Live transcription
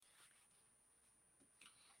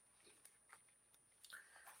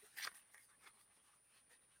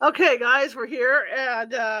Okay, guys, we're here, and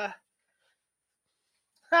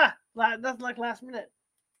nothing like last minute.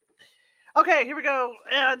 Okay, here we go,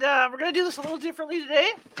 and we're gonna do this a little differently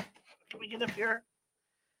today. Let me get up here.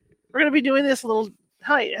 We're gonna be doing this a little.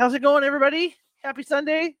 Hi, how's it going, everybody? Happy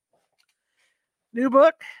Sunday. New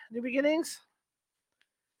book, new beginnings.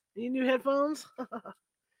 Need new headphones.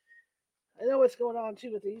 I know what's going on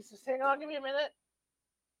too with these. Just hang on, give me a minute.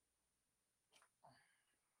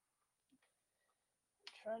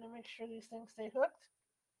 Trying to make sure these things stay hooked.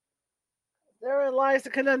 Therein lies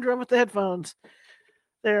the conundrum with the headphones.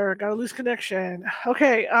 There, got a loose connection.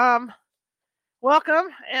 Okay, welcome,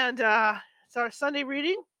 and it's our Sunday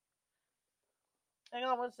reading. Hang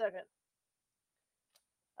on one second.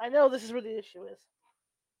 I know this is where the issue is.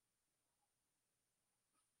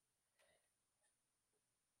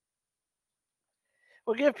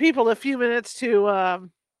 We'll give people a few minutes to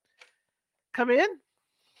come in,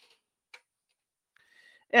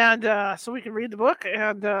 and so we can read the book.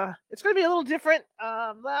 And it's going to be a little different.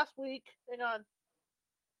 Last week, hang on,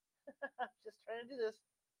 just trying to do this.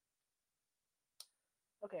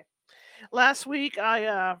 Okay, last week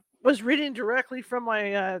I was reading directly from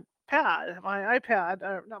my my iPad,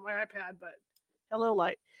 not my iPad, but Hello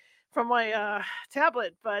Light, from my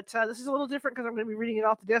tablet. But this is a little different because I'm going to be reading it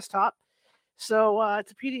off the desktop. So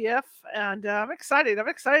it's a PDF, and I'm excited. I'm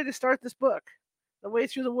excited to start this book, The Way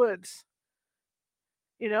Through the Woods.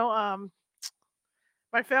 You know,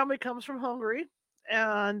 my family comes from Hungary,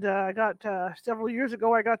 and I got several years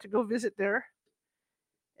ago. I got to go visit there,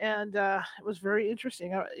 and it was very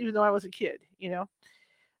interesting. Even though I was a kid,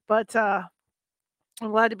 But I'm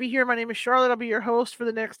glad to be here. My name is Charlotte. I'll be your host for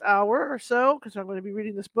the next hour or so because I'm going to be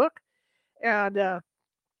reading this book, and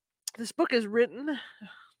this book is written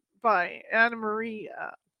by Anna Marie.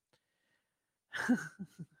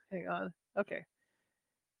 Hang on. Okay.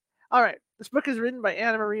 All right. This book is written by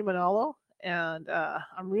Anna Marie Manalo, and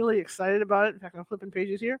I'm really excited about it. In fact, I'm flipping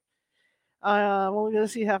pages here. I'm only going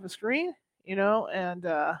to see half a screen, and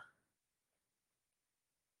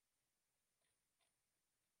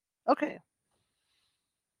okay.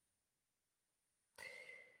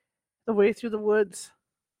 The Way Through the Woods.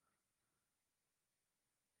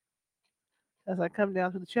 As I come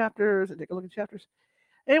down to the chapters and take a look at chapters.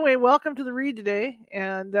 Anyway, welcome to the read today,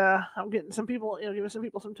 and I'm getting some people, giving some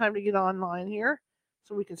people some time to get online here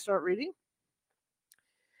so we can start reading.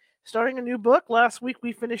 Starting a new book. Last week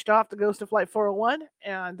we finished off The Ghost of Flight 401,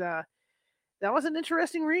 and that was an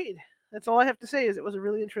interesting read. That's all I have to say is it was a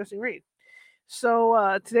really interesting read.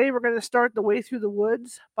 So today we're going to start The Way Through the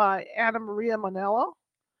Woods by Anna Maria Manalo,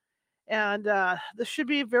 and this should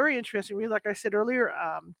be a very interesting read. Like I said earlier,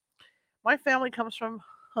 my family comes from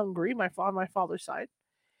Hungary, on my father's side.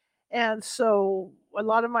 And so a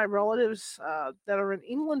lot of my relatives that are in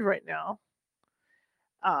England right now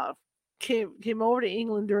uh, came over to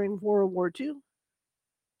England during World War II.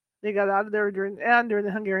 They got out of there during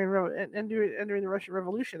the Hungarian and during the Russian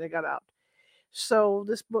Revolution. They got out. So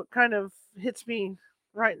this book kind of hits me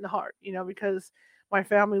right in the heart, because my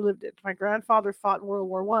family lived it. My grandfather fought in World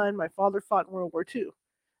War I. My father fought in World War II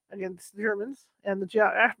against the Germans and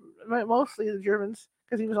mostly the Germans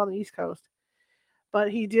because he was on the East Coast. But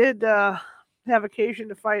he did have occasion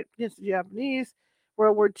to fight against the Japanese.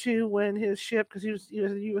 World War II, when his ship, because he was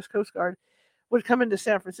the U.S. Coast Guard, would come into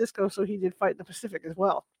San Francisco, so he did fight in the Pacific as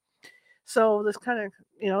well. So this kind of,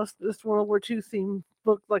 this World War II theme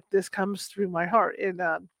book like this comes through my heart in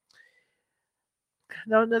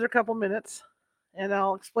another couple minutes, and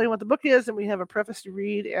I'll explain what the book is, and we have a preface to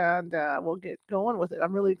read, and we'll get going with it.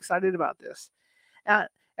 I'm really excited about this. Anna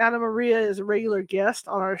Maria is a regular guest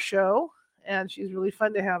on our show, and she's really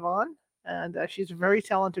fun to have on, and she's a very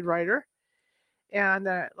talented writer. And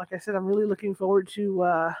like I said, I'm really looking forward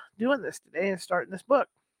to doing this today and starting this book.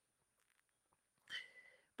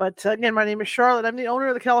 But again, my name is Charlotte. I'm the owner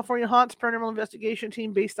of the California Haunts Paranormal Investigation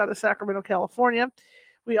Team based out of Sacramento, California.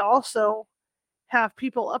 We also have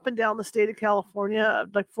people up and down the state of California,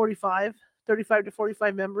 like 35 to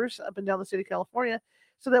 45 members up and down the state of California,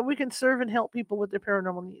 so that we can serve and help people with their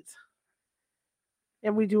paranormal needs.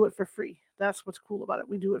 And we do it for free. That's what's cool about it.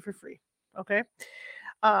 We do it for free. Okay.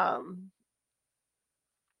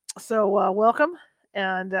 So welcome.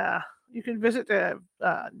 And you can visit the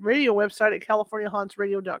radio website at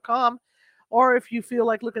californiahauntsradio.com. Or if you feel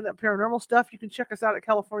like looking at paranormal stuff, you can check us out at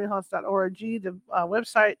californiahaunts.org. The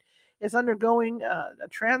website is undergoing a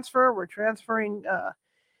transfer. We're transferring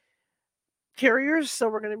carriers, so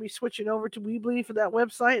we're going to be switching over to Weebly for that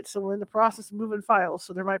website. So we're in the process of moving files.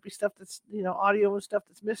 So there might be stuff that's, audio and stuff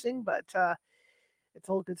that's missing, but it's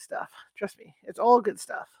all good stuff. Trust me, it's all good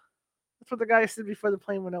stuff. That's what the guy said before the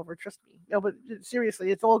plane went over. Trust me. No, but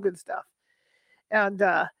seriously, it's all good stuff. And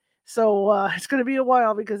so it's going to be a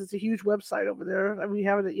while because it's a huge website over there. And we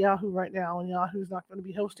have it at Yahoo right now, and Yahoo's not going to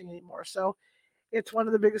be hosting anymore. So it's one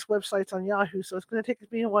of the biggest websites on Yahoo. So it's going to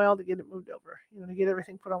take me a while to get it moved over, to get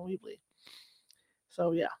everything put on Weebly.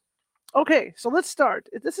 So yeah. Okay, so let's start.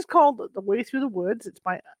 This is called The Way Through the Woods. It's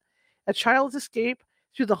by A Child's Escape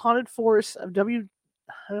Through the Haunted Forests of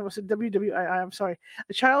I almost said WWII, I'm sorry.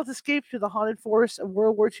 A Child's Escape Through the Haunted Forests of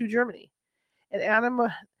World War II Germany. And Anna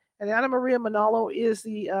Maria Manalo is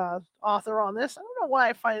the author on this. I don't know why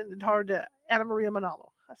I find it hard to. Anna Maria Manalo.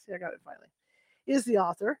 I see, I got it finally. Is the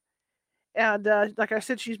author. And like I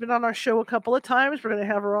said, she's been on our show a couple of times. We're going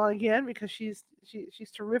to have her on again because she's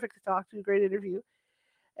terrific to talk to. Great interview.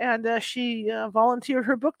 And she volunteered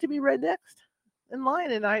her book to be read next in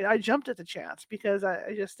line, and I jumped at the chance because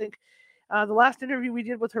I just think the last interview we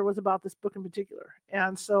did with her was about this book in particular,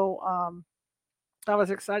 and so I was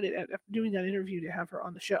excited after doing that interview to have her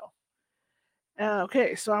on the show.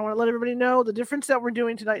 Okay, so I want to let everybody know the difference that we're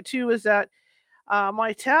doing tonight too is that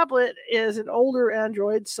my tablet is an older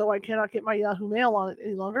Android, so I cannot get my Yahoo Mail on it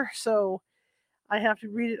any longer. So I have to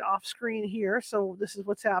read it off screen here. So this is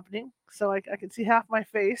what's happening. So I can see half my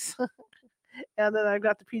face, and then I've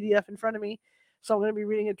got the PDF in front of me. So I'm going to be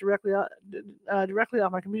reading it directly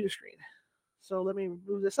off my computer screen. So let me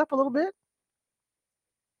move this up a little bit.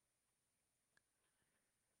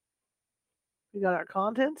 We got our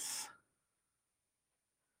contents.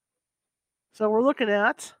 So we're looking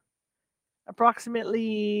at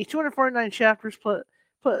approximately 249 chapters plus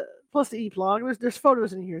the epilogue. There's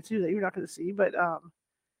photos in here too that you're not going to see, but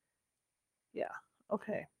yeah,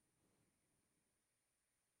 okay.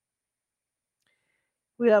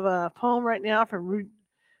 We have a poem right now from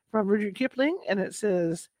Rudyard Kipling, and it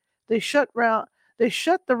says, They shut the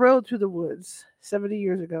road through the woods 70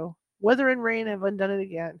 years ago. Weather and rain have undone it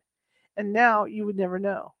again, and now you would never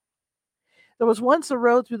know. There was once a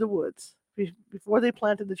road through the woods before they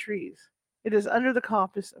planted the trees. It is under the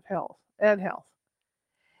compass of health, and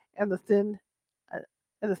the thin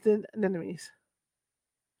anemones.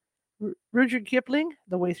 Rudyard Kipling,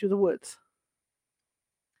 The Way Through the Woods.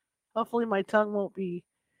 Hopefully my tongue won't be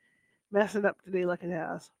messing up today like it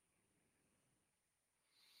has.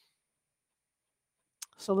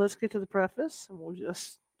 So let's get to the preface, and we'll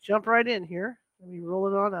just jump right in here. Let me roll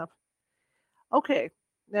it on up. Okay,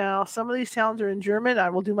 now some of these towns are in German. I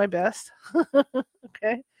will do my best.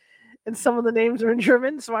 Okay, and some of the names are in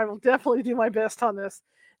German, so I will definitely do my best on this.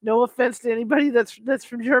 No offense to anybody that's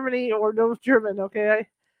from Germany or knows German. Okay,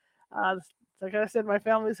 like I said, my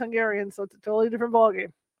family's Hungarian, so it's a totally different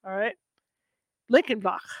ballgame. All right,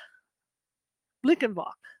 Blickenbach.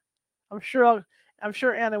 I'm sure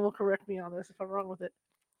Anna will correct me on this if I'm wrong with it.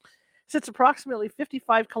 Sits approximately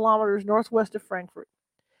 55 kilometers northwest of Frankfurt,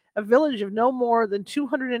 a village of no more than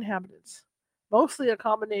 200 inhabitants, mostly a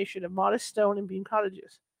combination of modest stone and beam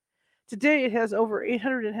cottages. Today it has over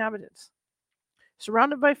 800 inhabitants.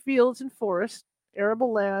 Surrounded by fields and forests,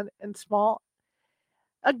 arable land, and small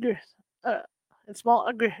agrarian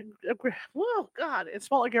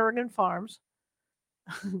farms.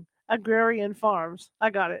 Agrarian farms. I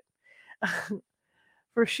got it.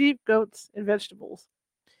 For sheep, goats, and vegetables.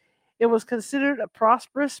 It was considered a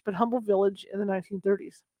prosperous but humble village in the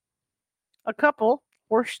 1930s. A couple,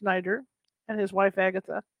 Horst Schneider and his wife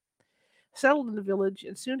Agatha, settled in the village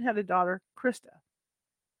and soon had a daughter, Christa.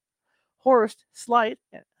 Horst, slight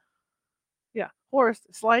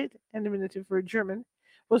and diminutive for a German,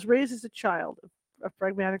 was raised as a child of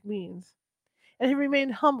pragmatic means, and he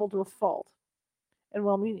remained humble to a fault and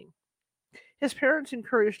well-meaning. His parents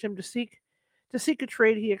encouraged him to seek a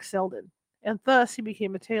trade he excelled in, and thus he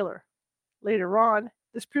became a tailor. Later on,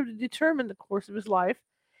 this proved to determine the course of his life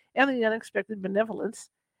and the unexpected benevolence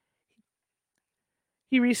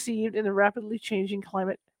he received in the rapidly changing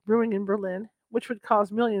climate brewing in Berlin, which would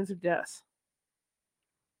cause millions of deaths.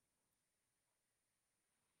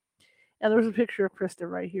 And there's a picture of Krista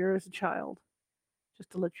right here as a child, just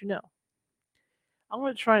to let you know. I'm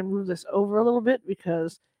going to try and move this over a little bit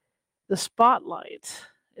because the spotlight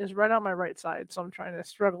is right on my right side, so I'm trying to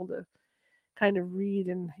struggle to kind of read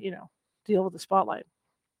and, deal with the spotlight.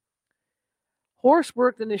 Horst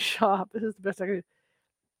worked in his shop. This is the best I could do.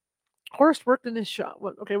 Horst worked in his shop.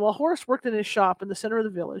 While Horst worked in his shop in the center of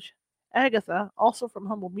the village, Agatha, also from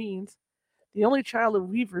humble means, the only child of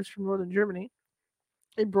weavers from northern Germany,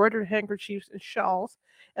 embroidered handkerchiefs and shawls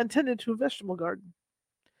and tended to a vegetable garden.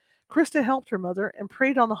 Krista helped her mother and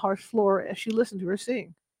prayed on the hearth floor as she listened to her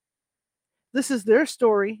sing. This is their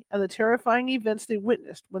story and the terrifying events they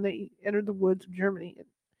witnessed when they entered the woods of Germany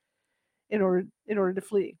in order to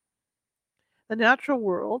flee. The natural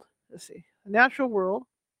world, let's see, the natural world,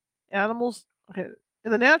 animals, okay,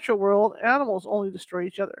 in the natural world, animals only destroy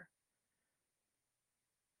each other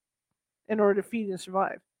in order to feed and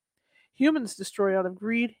survive. Humans destroy out of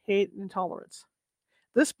greed, hate, and intolerance.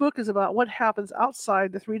 This book is about what happens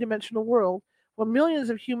outside the three-dimensional world when millions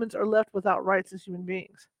of humans are left without rights as human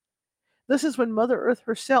beings. This is when Mother Earth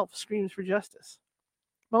herself screams for justice.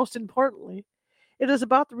 Most importantly, it is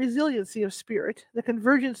about the resiliency of spirit, the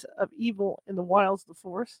convergence of evil in the wilds of the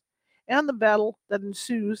forest, and the battle that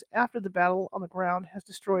ensues after the battle on the ground has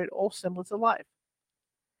destroyed all semblance of life.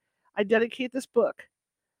 I dedicate this book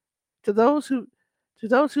to those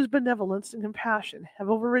whose benevolence and compassion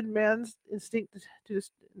have overridden man's instinct to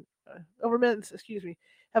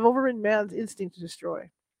have overridden man's instinct to destroy.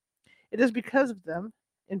 It is because of them,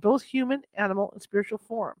 in both human, animal, and spiritual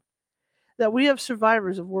form, that we have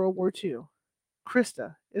survivors of World War II.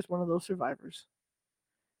 Krista is one of those survivors.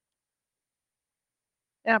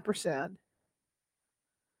 Ampersand.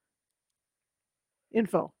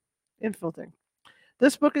 Info thing.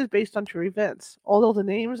 This book is based on true events, although the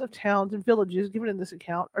names of towns and villages given in this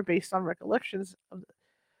account are based on recollections of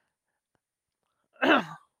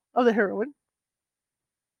the heroine.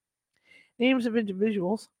 Names of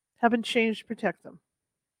individuals have been changed to protect them.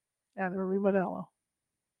 Anna Marie Modello.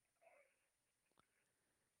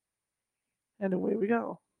 And away we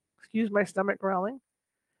go. Excuse my stomach growling.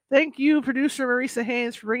 Thank you, producer Marisa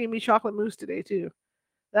Haynes, for bringing me chocolate mousse today, too.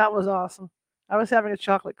 That was awesome. I was having a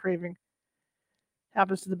chocolate craving.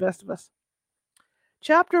 Happens to the best of us.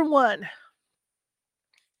 Chapter 1.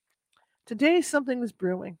 Today something is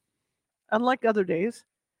brewing. Unlike other days,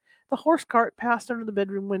 the horse cart passed under the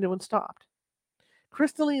bedroom window and stopped.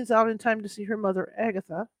 Krista leans out in time to see her mother,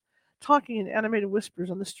 Agatha, talking in animated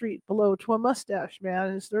whispers on the street below to a mustached man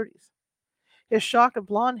in his 30s, his shock of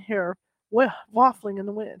blonde hair waffling in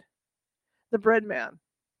the wind. The bread man.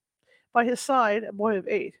 By his side, a boy of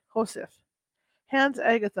 8, Joseph, hands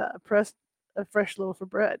Agatha a fresh loaf of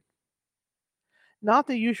bread. Not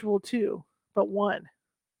the usual 2, but 1.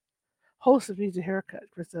 Joseph needs a haircut,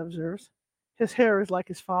 Krista observes. His hair is like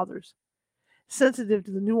his father's. Sensitive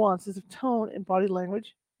to the nuances of tone and body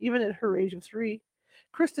language, even at her age of 3,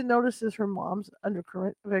 Krista notices her mom's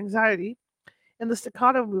undercurrent of anxiety in the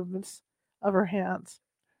staccato movements of her hands,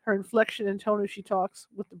 her inflection and tone as she talks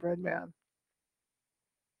with the bread man.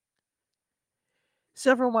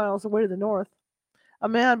 Several miles away to the north, a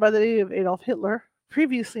man by the name of Adolf Hitler,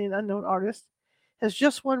 previously an unknown artist, has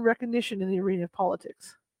just won recognition in the arena of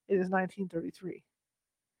politics. It is 1933.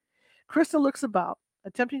 Krista looks about,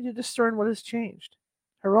 attempting to discern what has changed.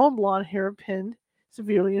 Her own blonde hair pinned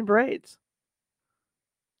severely in braids.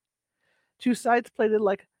 2 sides plaited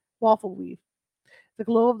like waffle weave, the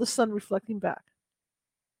glow of the sun reflecting back.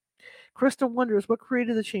 Krista wonders what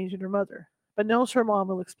created the change in her mother, but knows her mom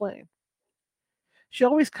will explain. She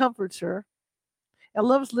always comforts her and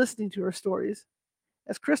loves listening to her stories.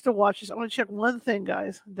 As Krista watches, I want to check one thing,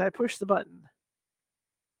 guys. Did I push the button?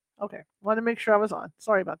 Okay, want to make sure I was on.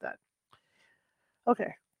 Sorry about that.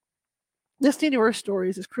 Okay. Listening to her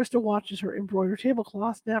stories as Krista watches her embroider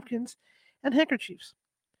tablecloths, napkins, and handkerchiefs.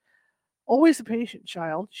 Always a patient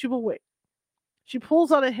child, she will wait. She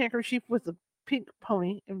pulls out a handkerchief with a pink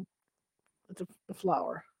pony, and it's a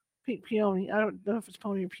flower. Pink peony. I don't know if it's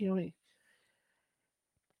pony or peony.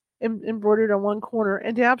 Embroidered on one corner,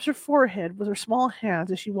 and dabs her forehead with her small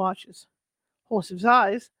hands as she watches. Joseph's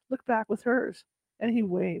eyes look back with hers, and he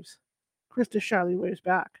waves. Krista shyly waves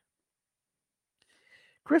back.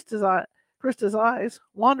 Krista's eyes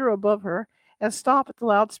wander above her and stop at the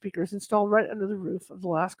loudspeakers installed right under the roof of the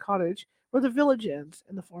last cottage where the village ends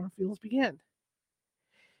and the farm fields begin.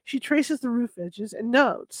 She traces the roof edges and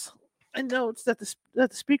notes that the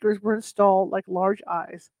speakers were installed like large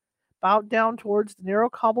eyes, bowed down towards the narrow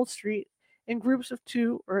cobbled street in groups of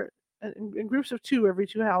 2 every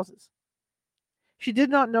 2 houses. She did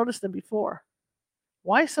not notice them before.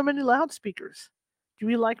 Why so many loudspeakers? Do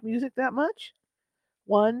we like music that much?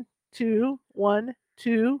 1, 2, 1,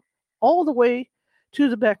 2, all the way to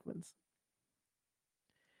the Beckmans.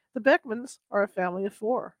 The Beckmans are a family of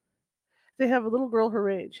 4. They have a little girl her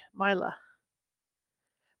age, Mila.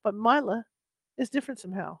 But Mila is different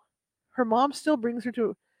somehow. Her mom still brings her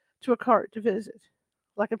to a cart to visit,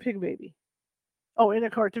 like a pig baby. Oh, in a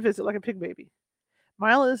cart to visit like a pig baby.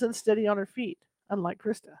 Mila is unsteady on her feet, unlike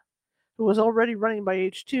Krista, who was already running by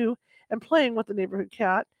age 2 and playing with the neighborhood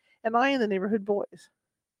cat and eyeing the neighborhood boys.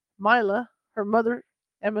 Mila, her mother,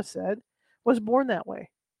 Emma said, was born that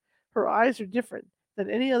way. Her eyes are different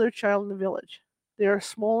than any other child in the village. They are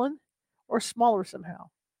swollen or smaller somehow.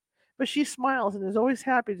 But she smiles and is always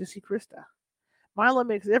happy to see Krista. Mila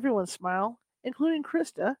makes everyone smile including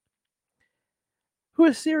Krista, who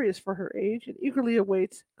is serious for her age and eagerly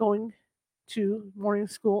awaits going to morning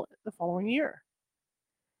school the following year.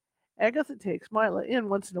 Agatha takes Mila in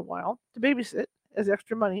once in a while to babysit as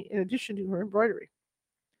extra money in addition to her embroidery.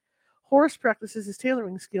 Horace practices his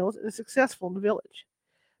tailoring skills and is successful in the village,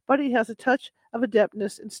 but he has a touch of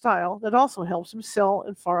adeptness and style that also helps him sell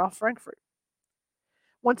in far-off Frankfurt.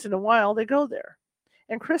 Once in a while, they go there,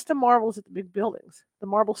 and Krista marvels at the big buildings, the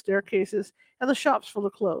marble staircases, and the shops full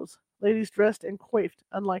of clothes, ladies dressed and coiffed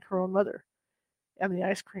unlike her own mother, and the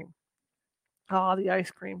ice cream. Ah, the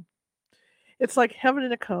ice cream. It's like heaven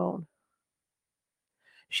in a cone.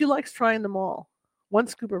 She likes trying them all. One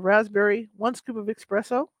scoop of raspberry, one scoop of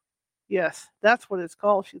espresso. Yes, that's what it's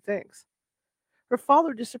called, she thinks. Her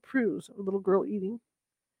father disapproves of a little girl eating.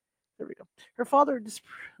 There we go. Her father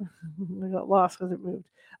I got lost because it moved.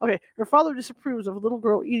 Okay, her father disapproves of a little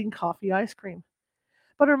girl eating coffee ice cream,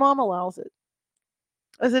 but her mom allows it,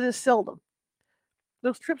 as it is seldom.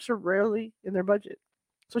 Those trips are rarely in their budget.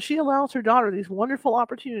 So she allows her daughter these wonderful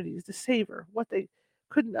opportunities to savor what they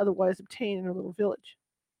couldn't otherwise obtain in her little village.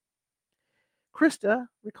 Krista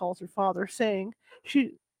recalls her father saying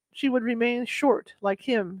she would remain short like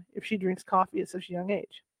him if she drinks coffee at such a young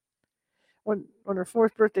age. When her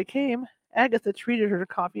fourth birthday came, Agatha treated her to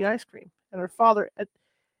coffee ice cream, and her father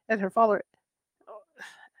and her father oh,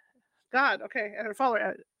 God, okay, and her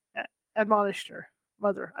father admonished her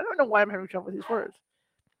mother. I don't know why I'm having trouble with these words.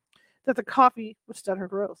 That the coffee would stunt her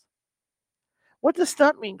growth. What does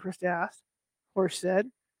stunt mean? Krista asked. Horace said,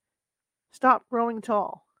 stop growing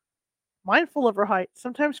tall. Mindful of her height,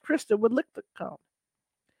 sometimes Krista would lick the cone,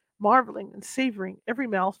 marveling and savoring every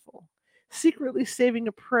mouthful, secretly saving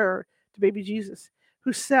a prayer to baby Jesus,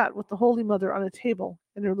 who sat with the Holy Mother on a table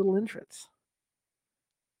in her little entrance.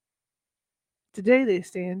 Today they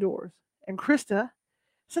stay indoors, and Krista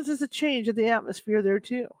senses a change in the atmosphere there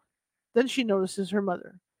too. Then she notices her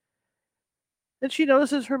mother. Then she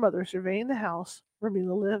notices her mother surveying the house where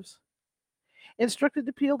Mila lives. Instructed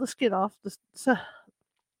to peel the skin off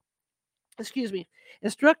excuse me,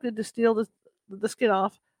 instructed to steal the skin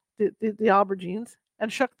off the aubergines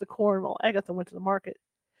and shuck the corn while Agatha went to the market.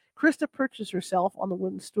 Krista perches herself on the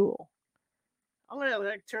wooden stool. I'm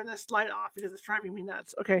gonna turn this light off because it's driving me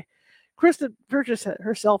nuts. Okay, Krista perches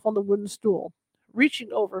herself on the wooden stool,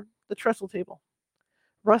 reaching over the trestle table,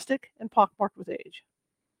 rustic and pockmarked with age.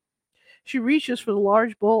 She reaches for the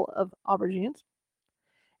large bowl of aubergines,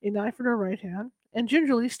 a knife in her right hand, and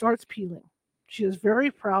gingerly starts peeling. She is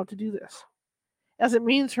very proud to do this, as it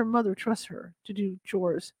means her mother trusts her to do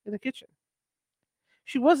chores in the kitchen.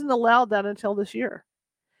 She wasn't allowed that until this year.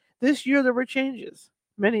 This year there were changes,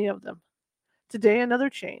 many of them. Today another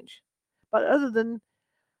change. But other than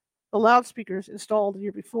the loudspeakers installed the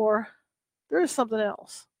year before, there is something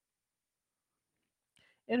else.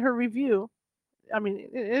 In her review,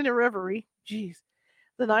 in her reverie, geez,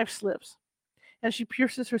 the knife slips, and she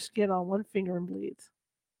pierces her skin on one finger and bleeds.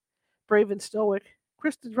 Brave and stoic,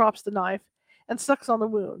 Krista drops the knife and sucks on the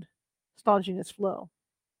wound, staunching its flow.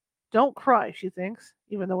 Don't cry, she thinks,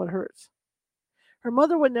 even though it hurts. Her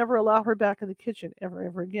mother would never allow her back in the kitchen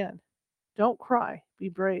ever again. Don't cry, be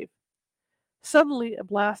brave. Suddenly, a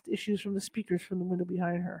blast issues from the speakers from the window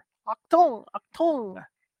behind her. Achtung! Achtung!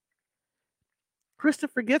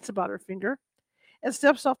 Krista forgets about her finger and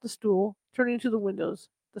steps off the stool, turning to the windows.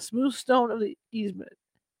 The smooth stone of the easement.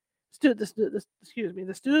 The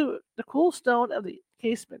cool stone of the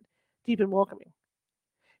casement, deep and welcoming.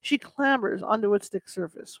 She clambers onto its thick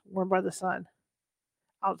surface, warmed by the sun.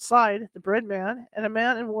 Outside, the bread man and a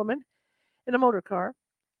man and woman in a motor car,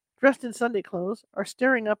 dressed in Sunday clothes, are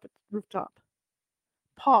staring up at the rooftop.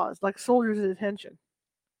 Paused like soldiers at attention.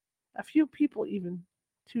 A few people, even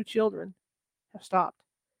 2 children, have stopped.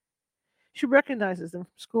 She recognizes them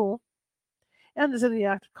from school and is in the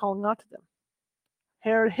act of calling out to them.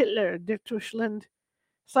 Herr Hitler, Deutschland,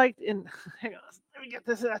 psyched in. Hang on, let me get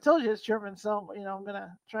this. I told you it's German, so I'm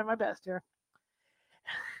gonna try my best here.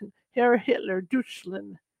 Herr Hitler,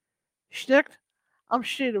 Deutschland, steckt am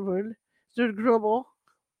Schädelwurzel der Grubel.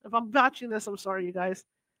 If I'm botching this, I'm sorry, you guys.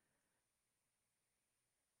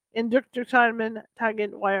 In Duktertimen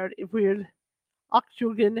Tagen Wired Weird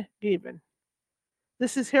Achtjugen geben.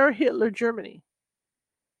 This is Herr Hitler, Germany.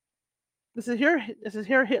 This is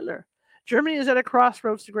Herr Hitler. Germany is at a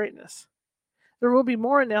crossroads to greatness. There will be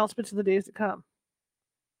more announcements in the days to come.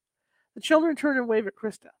 The children turn and wave at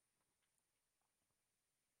Krista.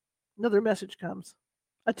 Another message comes.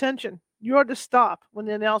 Attention, you are to stop when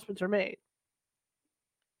the announcements are made.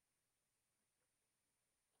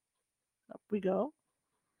 Up we go.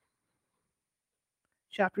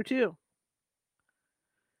 Chapter 2.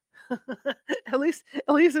 At least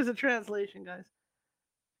there's a translation, guys.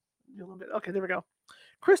 A little bit. Okay, there we go.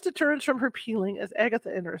 Krista turns from her peeling as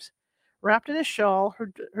Agatha enters, wrapped in a shawl,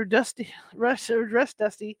 her dress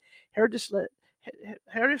dusty, hair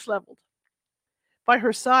disheveled. By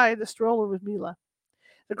her side, the stroller with Mila.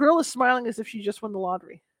 The girl is smiling as if she just won the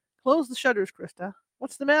lottery. Close the shutters, Krista.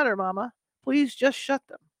 What's the matter, Mama? Please just shut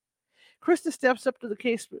them. Krista steps up to the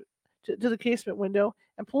casement window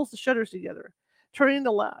and pulls the shutters together, turning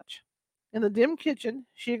the latch. In the dim kitchen,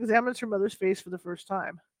 she examines her mother's face for the first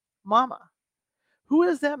time. Mama. Who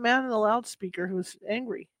is that man in the loudspeaker who is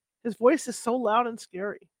angry? His voice is so loud and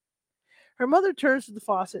scary. Her mother turns to the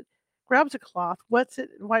faucet, grabs a cloth, wets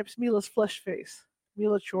it, and wipes Mila's flushed face.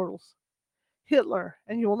 Mila chortles. Hitler,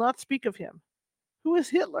 and you will not speak of him. Who is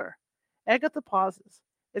Hitler? Agatha pauses.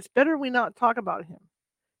 It's better we not talk about him.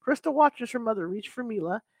 Krista watches her mother reach for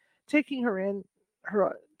Mila, taking her in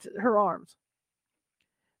her arms.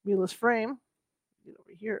 Mila's frame, get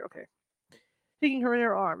over here, okay. Taking her in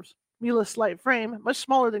her arms. Mila's slight frame, much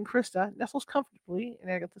smaller than Krista, nestles comfortably in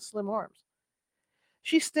Agatha's slim arms.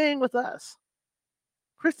 She's staying with us.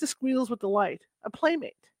 Krista squeals with delight. A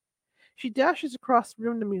playmate. She dashes across the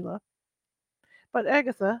room to Mila, but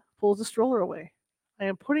Agatha pulls the stroller away. I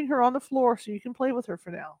am putting her on the floor so you can play with her for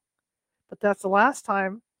now. But that's the last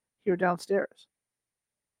time here downstairs.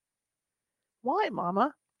 Why,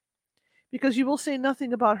 Mama? Because you will say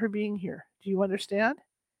nothing about her being here. Do you understand?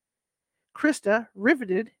 Krista,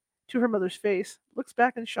 riveted to her mother's face, looks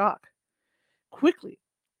back in shock. Quickly,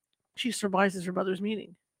 she surmises her mother's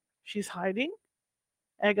meaning. She's hiding?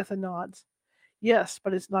 Agatha nods. Yes,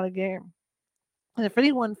 but it's not a game. And if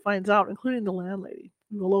anyone finds out, including the landlady,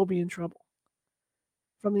 we will all be in trouble.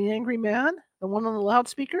 From the angry man, the one on the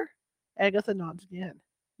loudspeaker? Agatha nods again.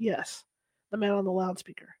 Yes, the man on the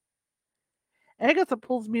loudspeaker. Agatha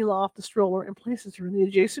pulls Mila off the stroller and places her in the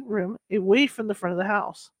adjacent room, away from the front of the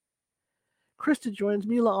house. Krista joins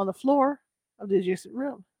Mila on the floor of the adjacent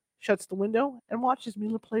room, shuts the window, and watches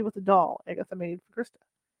Mila play with the doll Agatha made for Krista.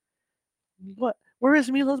 What? Where is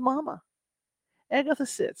Mila's mama? Agatha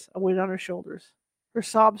sits, a weight on her shoulders. Her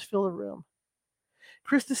sobs fill the room.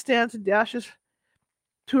 Krista stands and dashes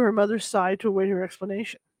to her mother's side to await her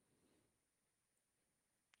explanation.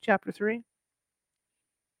 Chapter 3.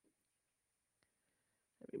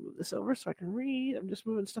 Let me move this over so I can read. I'm just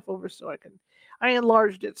moving stuff over so I can. I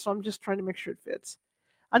enlarged it, so I'm just trying to make sure it fits.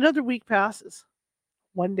 Another week passes.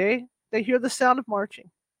 One day, they hear the sound of marching.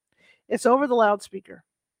 It's over the loudspeaker.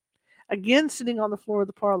 Again, sitting on the floor of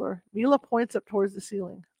the parlor, Mila points up towards the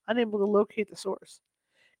ceiling, unable to locate the source,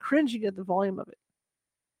 cringing at the volume of it.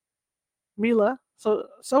 Mila, so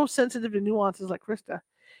sensitive to nuances like Krista,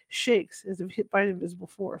 shakes as if hit by an invisible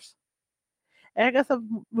force. Agatha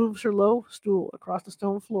moves her low stool across the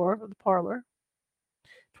stone floor of the parlor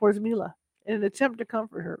towards Mila in an attempt to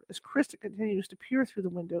comfort her as Krista continues to peer through the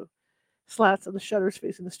window slats of the shutters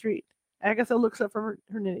facing the street. Agatha looks up from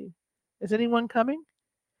her knitting. Is anyone coming?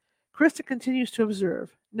 Krista continues to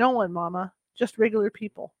observe. No one, Mama. Just regular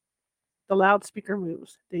people. The loudspeaker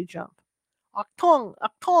moves. They jump. Achtung!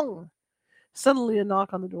 Achtung! Suddenly a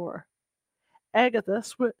knock on the door. Agatha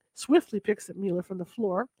swiftly picks up Mila from the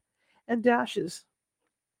floor and dashes.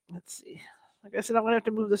 Let's see. Like I said, I'm going to have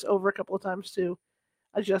to move this over a couple of times to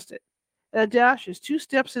adjust it. And dashes 2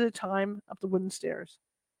 steps at a time up the wooden stairs.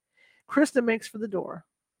 Krista makes for the door,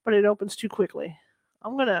 but it opens too quickly.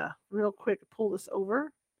 I'm going to real quick pull this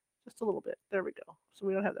over just a little bit. There we go. So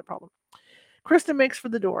we don't have that problem. Krista makes for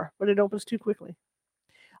the door, but it opens too quickly.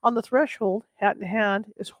 On the threshold, hat in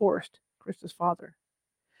hand, is Horst, Krista's father.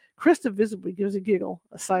 Krista visibly gives a giggle,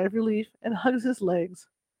 a sigh of relief, and hugs his legs.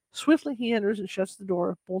 Swiftly he enters and shuts the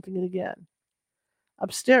door, bolting it again.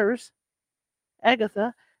 Upstairs,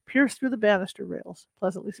 Agatha peers through the banister rails,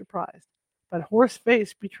 pleasantly surprised, but Horst's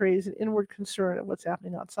face betrays an inward concern at what's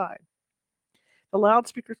happening outside. The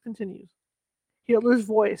loudspeaker continues. Hitler's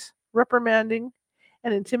voice, reprimanding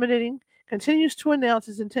and intimidating, continues to announce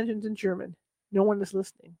his intentions in German. No one is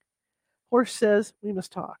listening. Horst says, we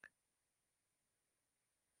must talk.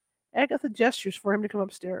 Agatha gestures for him to come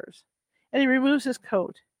upstairs, and he removes his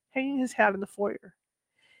coat, hanging his hat in the foyer.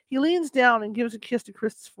 He leans down and gives a kiss to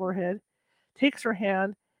Krista's forehead, takes her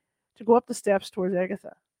hand to go up the steps towards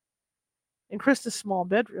Agatha. In Krista's small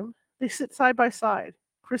bedroom, they sit side by side,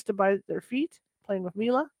 Krista by their feet, playing with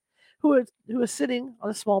Mila, who is sitting on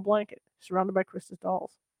a small blanket, surrounded by Krista's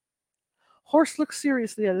dolls. Horst looks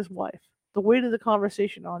seriously at his wife, the weight of the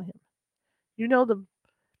conversation on him. You know the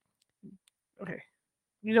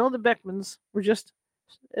Beckmans were just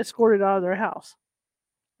escorted out of their house.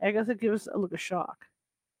 Agatha gives a look of shock.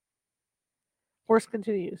 Horst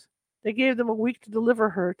continues. They gave them a week to deliver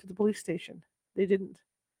her to the police station. They didn't.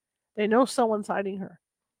 They know someone's hiding her.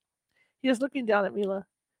 He is looking down at Mila,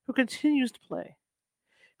 who continues to play.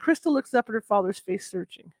 Krista looks up at her father's face,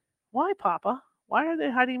 searching. Why, Papa? Why are they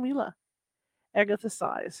hiding Mila? Agatha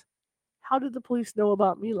sighs. How did the police know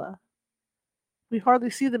about Mila? We hardly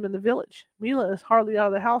see them in the village. Mila is hardly out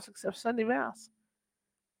of the house except Sunday Mass.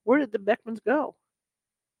 Where did the Beckmans go?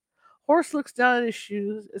 Horace looks down at his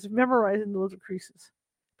shoes as if memorizing the little creases.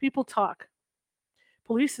 People talk.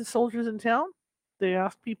 Police and soldiers in town? They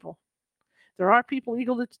ask people. There are people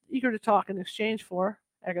eager to talk in exchange for.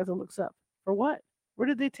 Agatha looks up. For what? Where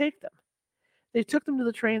did they take them? They took them to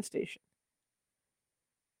the train station.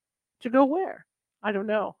 To go where? I don't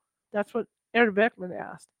know. That's what Herr Beckman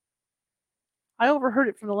asked. I overheard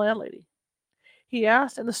it from the landlady. He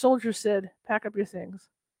asked, and the soldier said, pack up your things.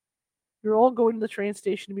 You're all going to the train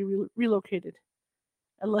station to be relocated,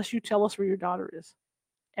 unless you tell us where your daughter is.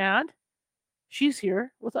 And? She's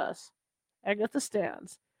here with us. Agatha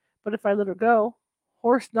stands. But if I let her go,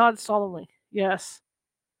 Horace nods solemnly. Yes.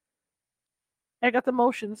 Agatha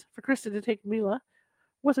motions for Krista to take Mila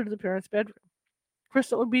with her to the parents' bedroom.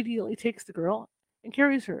 Krista obediently takes the girl and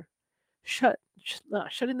carries her,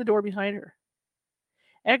 shutting the door behind her.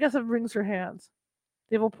 Agatha wrings her hands.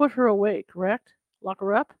 They will put her away, correct? Lock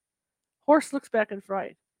her up? Horace looks back in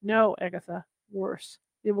fright. No, Agatha. Worse.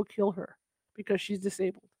 They will kill her because she's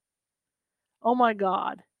disabled. Oh my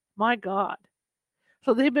God. My God.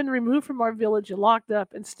 So they've been removed from our village and locked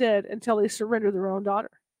up instead until they surrender their own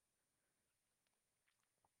daughter.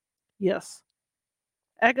 Yes.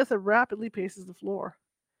 Agatha rapidly paces the floor.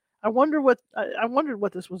 I wondered what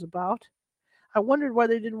this was about. I wondered why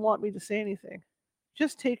they didn't want me to say anything.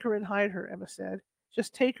 Just take her and hide her, Emma said.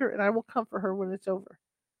 Just take her and I will comfort her when it's over.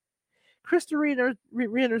 Krista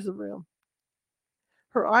re-enters the room.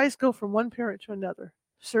 Her eyes go from one parent to another,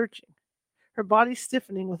 searching, her body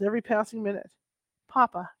stiffening with every passing minute.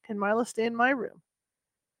 Papa, can Mila stay in my room?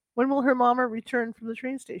 When will her mama return from the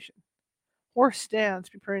train station? Horace stands,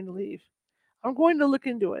 preparing to leave. I'm going to look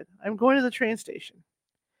into it. I'm going to the train station.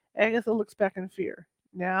 Agatha looks back in fear.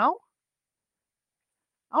 Now?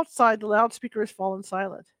 Outside, the loudspeaker has fallen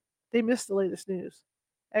silent. They missed the latest news.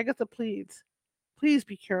 Agatha pleads. Please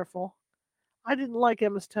be careful. I didn't like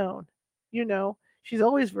Emma's tone. You know, she's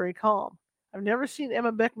always very calm. I've never seen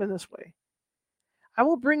Emma Beckman this way. I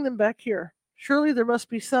will bring them back here. Surely there must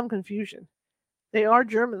be some confusion. They are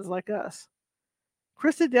Germans like us.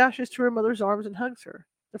 Krista dashes to her mother's arms and hugs her.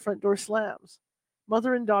 The front door slams.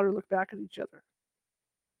 Mother and daughter look back at each other.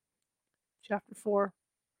 Chapter 4.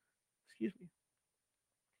 Excuse me.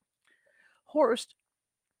 Horace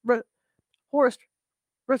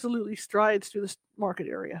resolutely strides through the market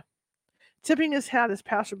area, tipping his hat as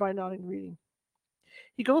passerby nodding greeting.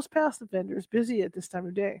 He goes past the vendors, busy at this time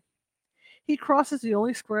of day. He crosses the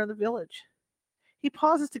only square in the village. He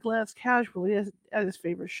pauses to glance casually at his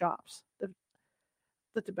favorite shops.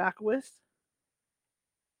 The tobacconist,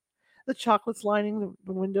 the chocolates lining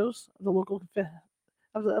the windows of the local the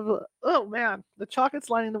chocolates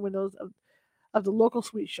lining the windows of the local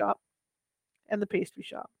sweet shop and the pastry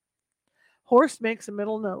shop. Horace makes a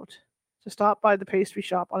mental note to stop by the pastry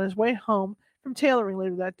shop on his way home from tailoring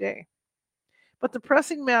later that day. But the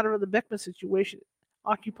pressing matter of the Beckman situation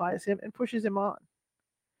occupies him and pushes him on.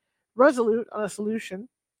 Resolute on a solution,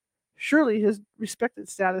 surely his respected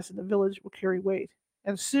status in the village will carry weight,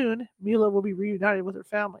 and soon Mila will be reunited with her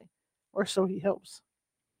family, or so he hopes.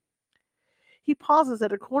 He pauses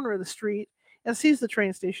at a corner of the street and sees the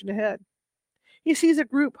train station ahead. He sees a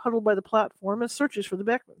group huddled by the platform and searches for the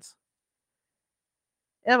Beckmans.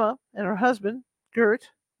 Emma and her husband, Gert,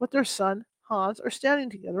 with their son, Hans, are standing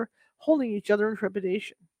together, holding each other in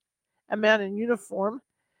trepidation. A man in uniform,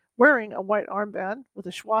 wearing a white armband with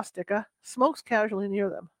a swastika, smokes casually near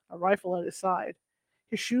them, a rifle at his side,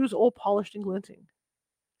 his shoes all polished and glinting.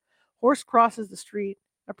 Horace crosses the street,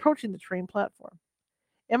 approaching the train platform.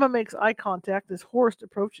 Emma makes eye contact as Horace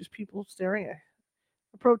approaches people staring at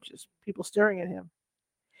him.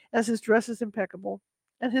 As his dress is impeccable,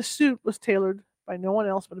 and his suit was tailored by no one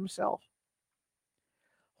else but himself.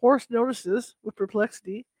 Horace notices, with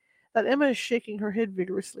perplexity, that Emma is shaking her head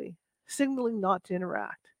vigorously, signaling not to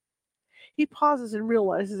interact. He pauses and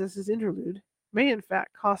realizes that his interlude may in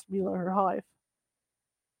fact cost Mila her life,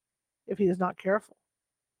 if he is not careful.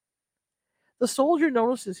 The soldier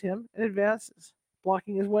notices him and advances,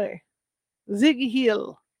 blocking his way. Sieg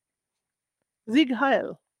Heil! Sieg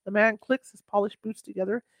Heil! The man clicks his polished boots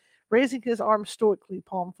together, raising his arm stoically,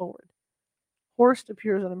 palm forward. Horace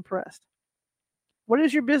appears unimpressed. What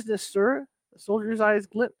is your business, sir? The soldier's eyes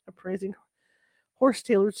glint, appraising Horace's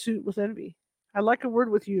tailored suit with envy. I'd like a word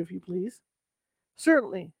with you, if you please.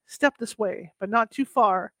 Certainly. Step this way, but not too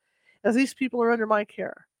far, as these people are under my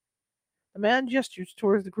care. The man gestures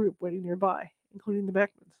towards the group waiting nearby, including the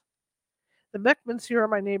Beckmans. The Beckmans here are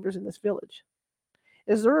my neighbors in this village.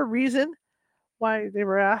 Is there a reason why they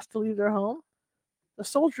were asked to leave their home? The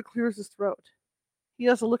soldier clears his throat. He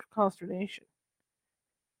has a look of consternation.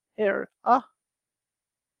 Herr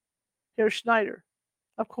Schneider.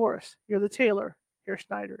 Of course, you're the tailor, Herr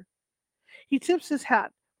Schneider. He tips his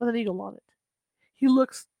hat with an eagle on it. He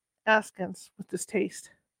looks askance with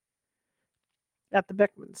distaste at the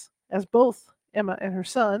Beckmans, as both Emma and her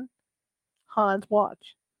son, Hans,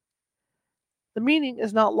 watch. The meaning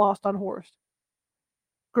is not lost on Horst.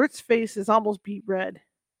 Gert's face is almost beet red,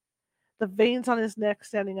 the veins on his neck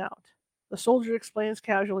standing out. The soldier explains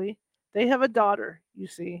casually, they have a daughter, you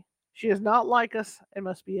see. She is not like us and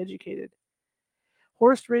must be educated.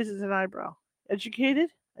 Horst raises an eyebrow.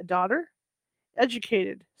 Educated? A daughter?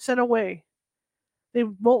 Educated. Sent away. They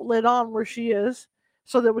won't let on where she is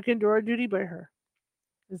so that we can do our duty by her.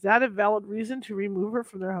 Is that a valid reason to remove her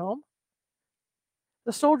from their home?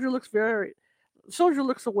 The soldier looks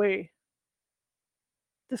away,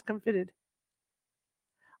 discomfited.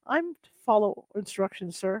 I'm to follow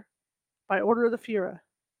instructions, sir, by order of the Führer.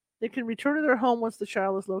 They can return to their home once the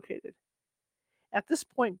child is located. At this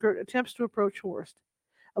point, Gert attempts to approach Horst,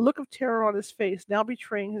 a look of terror on his face now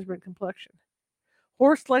betraying his red complexion.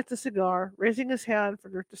 Horst lights a cigar, raising his hand for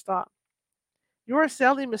Gert to stop. You are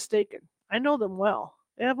sadly mistaken. I know them well.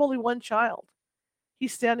 They have only one child.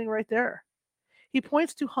 He's standing right there. He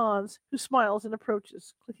points to Hans, who smiles and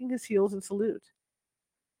approaches, clicking his heels in salute.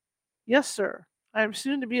 Yes, sir. I am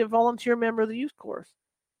soon to be a volunteer member of the youth corps.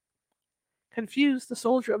 Confused, the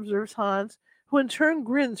soldier observes Hans, who in turn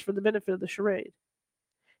grins for the benefit of the charade.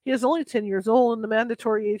 He is only 10 years old, and the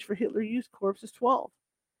mandatory age for Hitler Youth Corps is 12.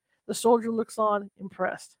 The soldier looks on,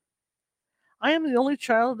 impressed. I am the only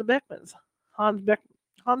child of the Beckmans. Hans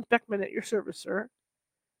Beckman at your service, sir.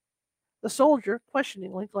 The soldier,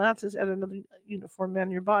 questioningly, glances at another uniformed man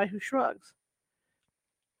nearby, who shrugs.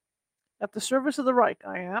 At the service of the Reich,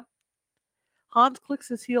 I am. Hans clicks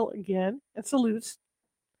his heel again and salutes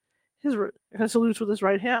with his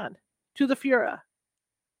right hand. To the Führer.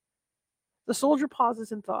 The soldier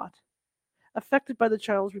pauses in thought, affected by the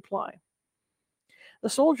child's reply. The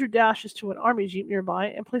soldier dashes to an army jeep nearby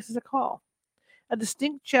and places a call. A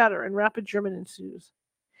distinct chatter in rapid German ensues.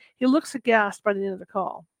 He looks aghast by the end of the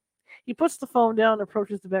call. He puts the phone down and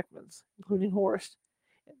approaches the Beckmans, including Horst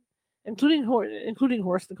in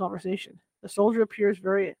the conversation. The soldier appears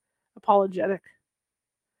very apologetic.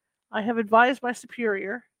 I have advised my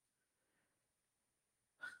superior,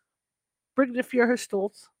 Brigadier Führer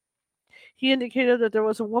Stolz. He indicated that there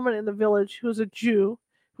was a woman in the village who is a Jew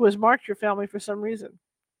who has marked your family for some reason.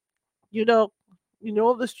 You know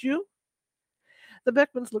of this Jew? The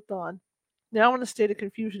Beckmans looked on, now in a state of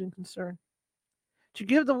confusion and concern. To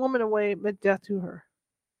give the woman away meant death to her.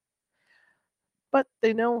 But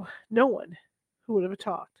they know no one who would have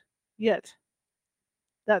talked. Yet,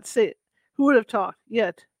 that saves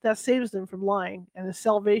them from lying and is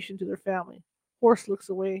salvation to their family. Horst looks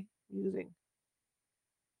away, musing.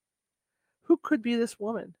 Who could be this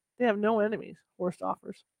woman? They have no enemies, Horst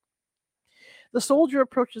offers. The soldier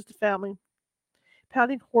approaches the family,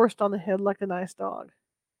 patting Horst on the head like a nice dog.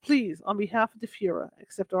 Please, on behalf of the Führer,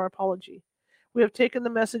 accept our apology. We have taken the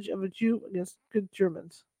message of a Jew against good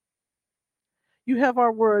Germans. You have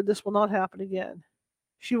our word this will not happen again.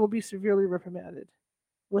 She will be severely reprimanded.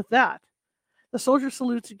 With that, the soldier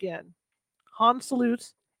salutes again. Hans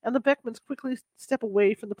salutes, and the Beckmans quickly step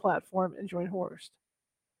away from the platform and join Horst.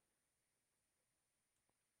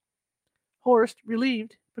 Horst,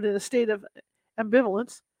 relieved, but in a state of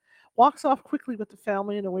ambivalence, walks off quickly with the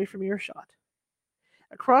family and away from earshot.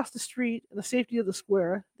 Across the street, in the safety of the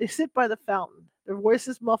square, they sit by the fountain, their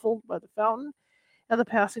voices muffled by the fountain and the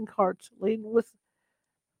passing carts laden with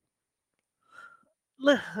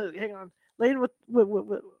laden with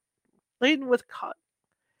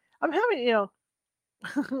I'm having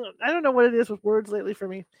I don't know what it is with words lately for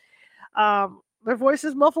me. Their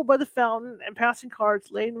voices muffled by the fountain and passing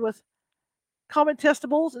carts laden with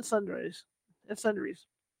comestibles and sundries.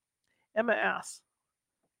 Emma asks,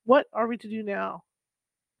 "What are we to do now?"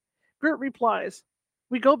 Gert replies,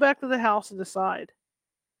 "We go back to the house and decide."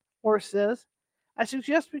 Horst says, "I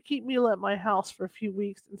suggest we keep Mila at my house for a few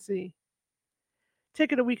weeks and see."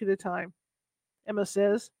 "Take it a week at a time," Emma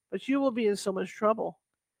says, "but you will be in so much trouble.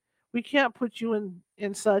 We can't put you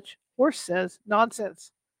in such," Horst says,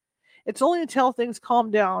 "nonsense. It's only until things calm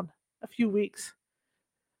down, a few weeks.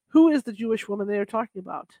 Who is the Jewish woman they are talking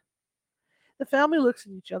about?" The family looks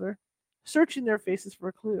at each other. searching their faces for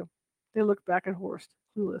a clue. They look back at Horst,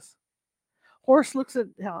 clueless. Horst looks at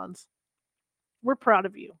Hans. We're proud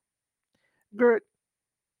of you. Gert,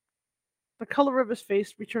 the color of his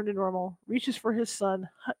face returned to normal, reaches for his son,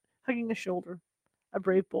 hugging his shoulder. A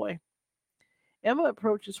brave boy. Emma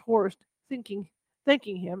approaches Horst, thanking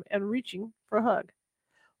him and reaching for a hug.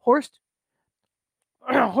 Horst,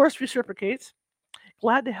 Horst reciprocates,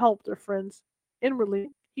 glad to help their friends. Inwardly,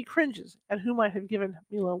 he cringes at who might have given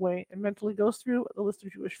Mila away and mentally goes through the list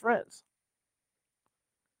of Jewish friends.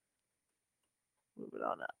 Moving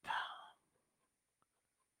on up.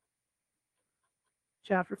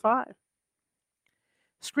 Chapter 5.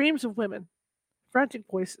 Screams of women, frantic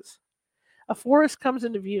voices. A forest comes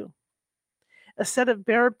into view. A set of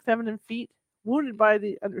bare feminine feet, wounded by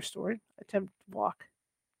the understory, attempt to walk.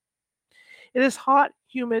 It is hot,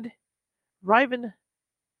 humid, riven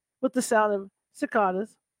with the sound of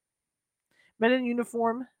cicadas. Men in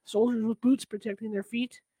uniform, soldiers with boots protecting their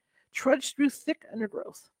feet, trudge through thick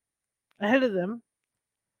undergrowth. Ahead of them,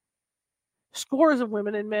 scores of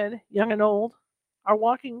women and men, young and old, are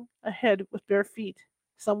walking ahead with bare feet,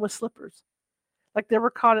 some with slippers, like they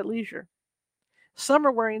were caught at leisure. Some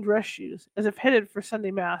are wearing dress shoes, as if headed for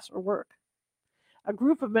Sunday Mass or work. A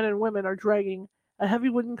group of men and women are dragging a heavy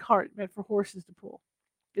wooden cart meant for horses to pull.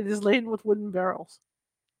 It is laden with wooden barrels.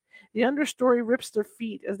 The understory rips their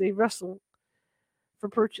feet as they wrestle for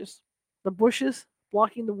purchase, the bushes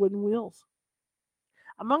blocking the wooden wheels.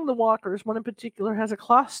 Among the walkers, one in particular has a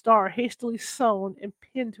cloth star hastily sewn and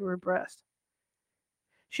pinned to her breast.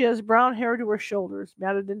 She has brown hair to her shoulders,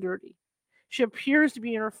 matted and dirty. She appears to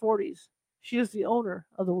be in her 40s. She is the owner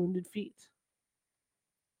of the wounded feet.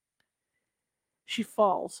 She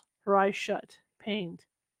falls, her eyes shut, pained.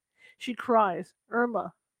 She cries,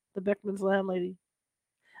 Irma, the Beckman's landlady.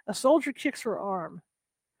 A soldier kicks her arm,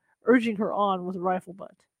 urging her on with a rifle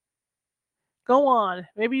butt. Go on.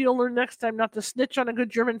 Maybe you'll learn next time not to snitch on a good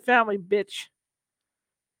German family, bitch.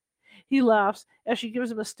 He laughs as she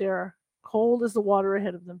gives him a stare, cold as the water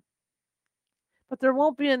ahead of them. But there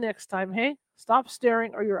won't be a next time, hey? Stop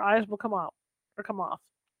staring or your eyes will come out or come off.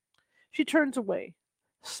 She turns away,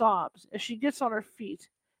 sobs as she gets on her feet,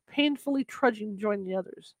 painfully trudging to join the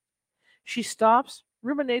others. She stops,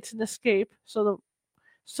 ruminates an escape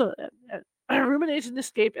ruminates an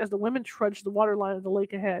escape as the women trudge the waterline of the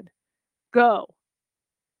lake ahead. Go.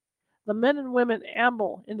 The men and women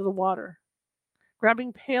amble into the water,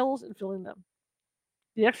 grabbing pails and filling them.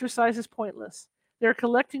 The exercise is pointless. They are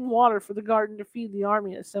collecting water for the garden to feed the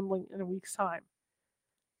army assembling in a week's time.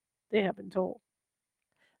 They have been told.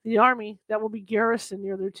 The army that will be garrisoned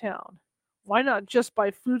near their town. Why not just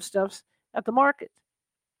buy foodstuffs at the market?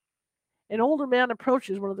 An older man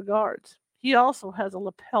approaches one of the guards. He also has a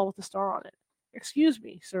lapel with a star on it. Excuse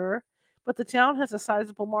me, sir, but the town has a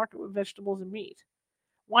sizable market with vegetables and meat.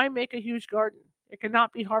 Why make a huge garden? It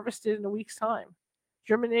cannot be harvested in a week's time.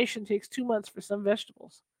 Germination takes 2 months for some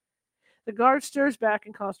vegetables. The guard stares back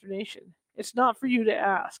in consternation. It's not for you to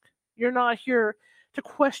ask. You're not here to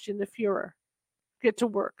question the Fuhrer. Get to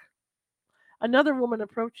work. Another woman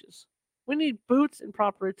approaches. We need boots and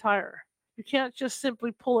proper attire. You can't just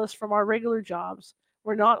simply pull us from our regular jobs.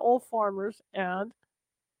 We're not old farmers, and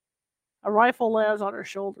a rifle lands on her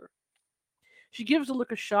shoulder. She gives a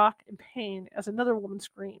look of shock and pain as another woman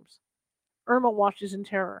screams. Irma watches in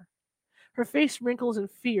terror. Her face wrinkles in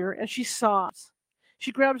fear, and she sobs.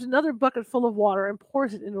 She grabs another bucket full of water and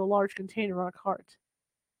pours it into a large container on a cart.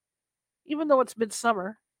 Even though it's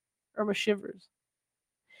midsummer, Irma shivers.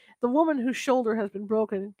 The woman whose shoulder has been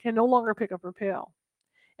broken can no longer pick up her pail.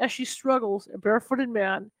 As she struggles, a barefooted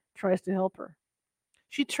man tries to help her.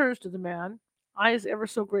 She turns to the man, eyes ever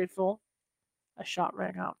so grateful. A shot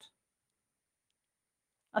rang out.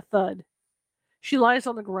 A thud. She lies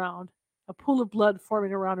on the ground, a pool of blood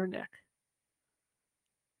forming around her neck.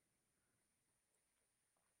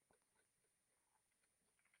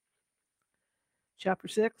 Chapter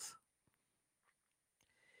 6.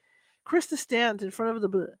 Krista stands in front of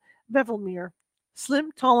the bevel mirror,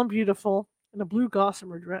 slim, tall, and beautiful, in a blue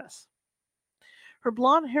gossamer dress. Her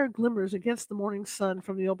blonde hair glimmers against the morning sun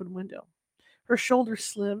from the open window. Her shoulders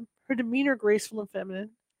slim, her demeanor graceful and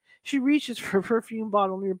feminine. She reaches for a perfume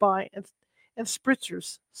bottle nearby and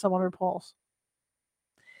spritzers some on her pulse.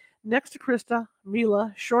 Next to Krista,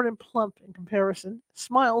 Mila, short and plump in comparison,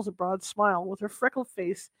 smiles a broad smile with her freckled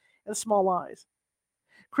face and small eyes.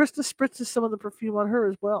 Krista spritzes some of the perfume on her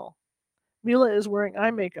as well. Mila is wearing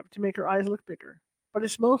eye makeup to make her eyes look bigger, but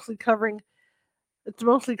it's mostly covered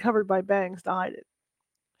by bangs to hide it.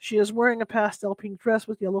 She is wearing a pastel pink dress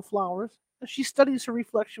with yellow flowers, and she studies her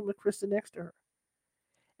reflection with Krista next to her.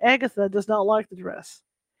 Agatha does not like the dress.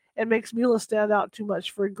 and makes Mila stand out too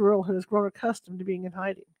much for a girl who has grown accustomed to being in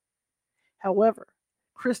hiding. However,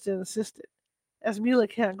 Krista insisted, as Mila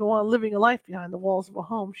can't go on living a life behind the walls of a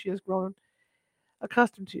home she has grown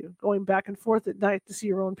accustomed to, going back and forth at night to see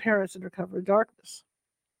her own parents under cover of darkness.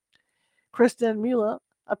 Krista and Mila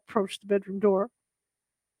approached the bedroom door.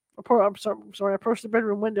 Approached the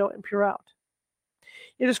bedroom window and peer out.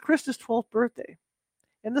 It is Krista's 12th birthday.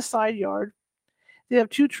 In the side yard, they have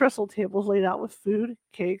 2 trestle tables laid out with food,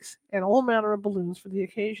 cakes, and all manner of balloons for the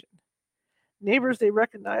occasion. Neighbors they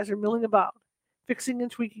recognize are milling about, fixing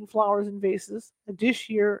and tweaking flowers in vases, a dish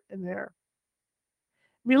here and there.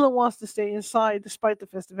 Mila wants to stay inside despite the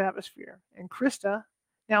festive atmosphere, and Krista,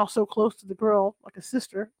 now so close to the girl, like a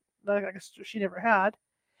sister she never had,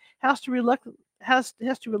 has to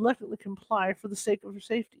reluctantly comply for the sake of her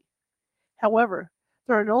safety. However,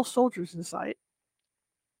 there are no soldiers in sight,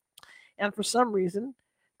 and for some reason,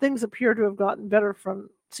 things appear to have gotten better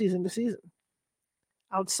from season to season.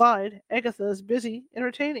 Outside, Agatha is busy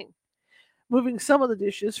entertaining, moving some of the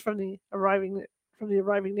dishes from the arriving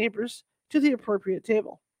neighbors to the appropriate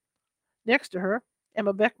table. Next to her,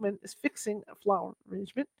 Emma Beckman is fixing a flower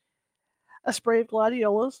arrangement, a spray of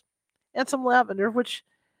gladiolas, and some lavender, which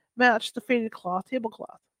match the faded cloth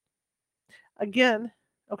tablecloth. Again,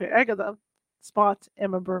 Agatha spots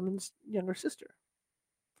Emma Berman's younger sister,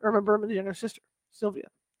 Sylvia,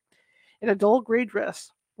 in a dull gray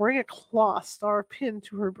dress, wearing a cloth star pinned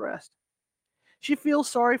to her breast. She feels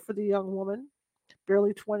sorry for the young woman,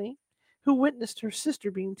 barely 20, who witnessed her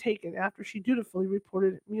sister being taken after she dutifully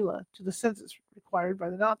reported Mila to the census required by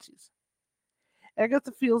the Nazis.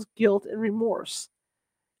 Agatha feels guilt and remorse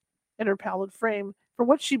in her pallid frame for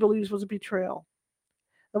what she believes was a betrayal.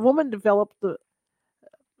 The woman developed a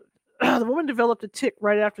tic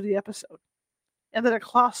right after the episode, and that a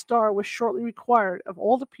cloth star was shortly required of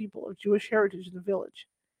all the people of Jewish heritage in the village.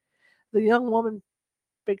 The young woman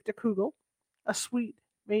baked a kugel, a sweet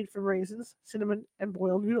made from raisins, cinnamon, and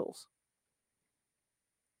boiled noodles.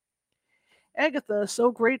 Agatha is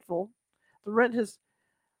so grateful the rent has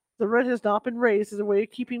not been raised as a way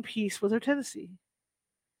of keeping peace with her tendency.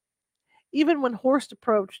 Even when Horst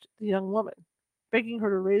approached the young woman, begging her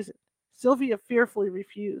to raise it, Sylvia fearfully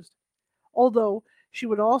refused. Although she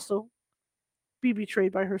would also be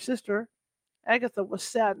betrayed by her sister, Agatha was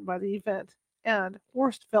saddened by the event, and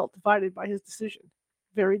Horst felt divided by his decision.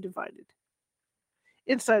 Very divided.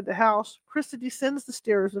 Inside the house, Krista descends the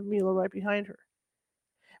stairs with Mila right behind her.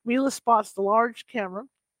 Mila spots the large camera,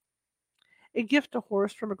 a gift to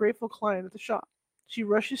Horst from a grateful client at the shop. She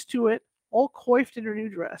rushes to it, all coiffed in her new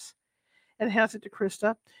dress, and hands it to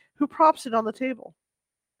Krista, who props it on the table.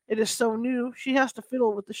 It is so new, she has to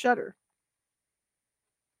fiddle with the shutter.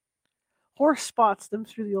 Horst spots them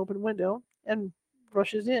through the open window and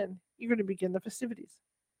rushes in, eager to begin the festivities.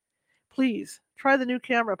 Please, try the new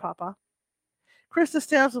camera, Papa. Krista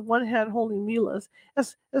stands with one hand holding Mila's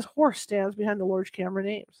as Horst stands behind the large camera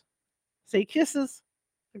names. Say kisses.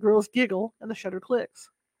 The girls giggle and the shutter clicks.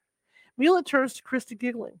 Mila turns to Krista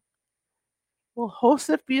giggling. Will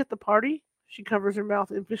Josef be at the party? She covers her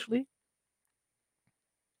mouth impishly.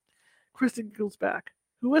 Krista giggles back.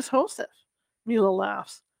 Who is Josef? Mila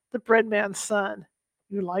laughs. The bread man's son.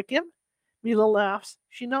 You like him? Mila laughs.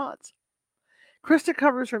 She nods. Krista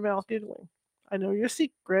covers her mouth, giggling. I know your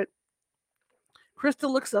secret. Krista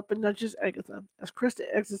looks up and nudges Agatha as Krista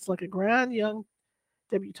exits like a grand young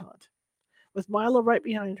debutante, with Mila right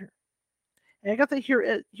behind her. Agatha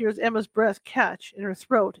hears Emma's breath catch in her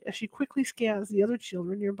throat as she quickly scans the other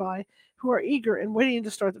children nearby who are eager and waiting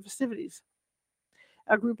to start the festivities.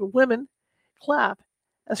 A group of women clap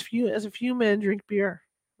as a few men drink beer,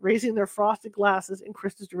 raising their frosted glasses in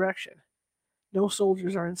Krista's direction. No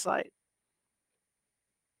soldiers are in sight.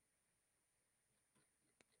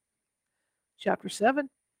 Chapter 7.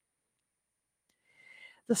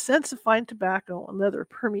 The scents of fine tobacco and leather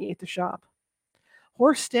permeate the shop.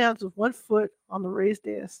 Horst stands with one foot on the raised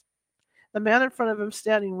dais, the man in front of him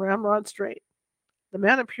standing ramrod straight. The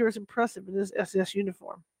man appears impressive in his SS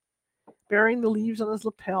uniform, bearing the leaves on his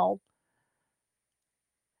lapel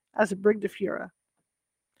as a Brig de Fuhrer.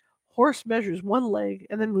 Horst measures one leg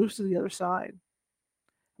and then moves to the other side,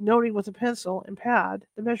 noting with a pencil and pad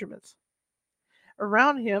the measurements.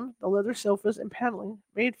 Around him, the leather sofas and paneling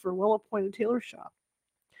made for a well-appointed tailor shop.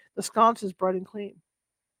 The sconce is bright and clean.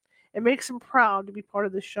 It makes him proud to be part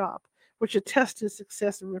of this shop, which attests his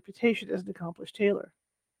success and reputation as an accomplished tailor.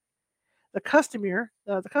 The customer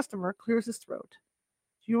clears his throat.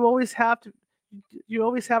 Do you always have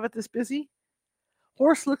it this busy?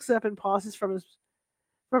 Horst looks up and pauses from his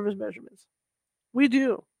measurements. We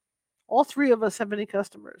do. All 3 of us have many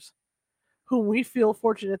customers. whom we feel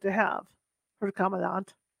fortunate to have, Herr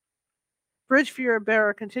Commandant. Bridgefield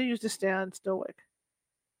Bearer continues to stand stoic,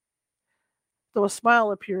 though a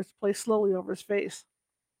smile appears to play slowly over his face.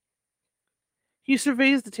 He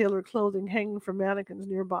surveys the tailored clothing hanging from mannequins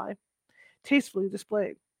nearby, tastefully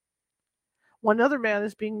displayed. One other man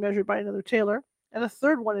is being measured by another tailor, and a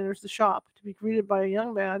third one enters the shop to be greeted by a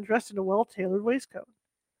young man dressed in a well-tailored waistcoat.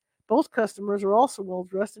 Both customers are also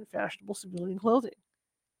well-dressed in fashionable civilian clothing.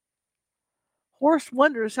 Horst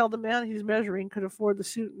wonders how the man he's measuring could afford the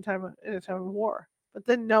suit in a time of war, but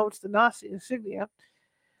then notes the Nazi insignia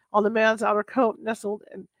on the man's outer coat nestled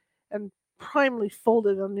and primly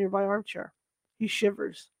folded on a nearby armchair. He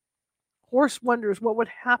shivers. Horst wonders what would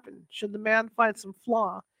happen should the man find some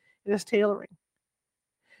flaw in his tailoring.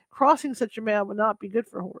 Crossing such a man would not be good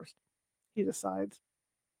for Horst, he decides.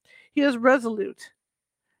 He is resolute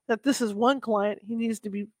that this is one client he needs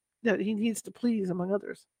to please among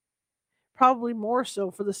others, probably more so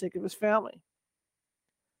for the sake of his family.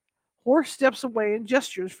 Horst steps away and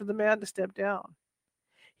gestures for the man to step down.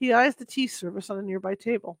 He eyes the tea service on a nearby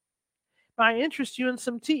table. May I interest you in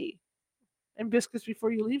some tea and biscuits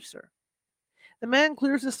before you leave, sir? The man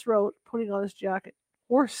clears his throat, putting on his jacket.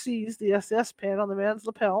 Horst sees the SS pin on the man's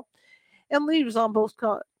lapel and leaves on both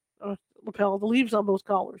the leaves on both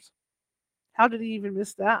collars. How did he even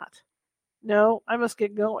miss that? No, I must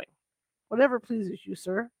get going. Whatever pleases you,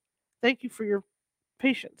 sir. Thank you for your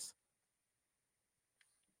patience.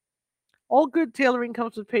 All good tailoring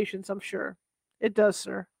comes with patience, I'm sure. It does,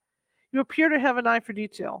 sir. You appear to have an eye for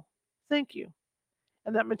detail. Thank you.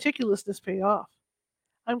 And that meticulousness paid off.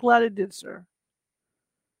 I'm glad it did, sir.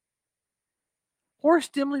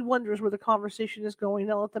 Horst dimly wonders where the conversation is going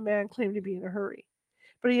now that the man claimed to be in a hurry.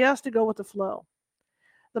 But he has to go with the flow.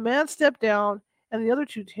 The man stepped down, and the other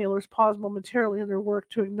two tailors paused momentarily in their work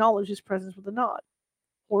to acknowledge his presence with a nod.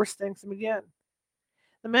 Horst thanks him again.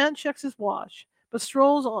 The man checks his watch, but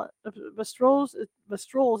strolls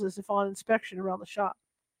as if on inspection around the shop.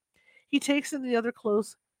 He takes in the other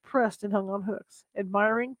clothes pressed and hung on hooks,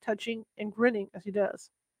 admiring, touching, and grinning as he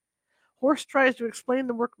does. Horst tries to explain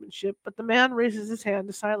the workmanship, but the man raises his hand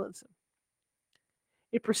to silence him.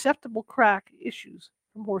 A perceptible crack issues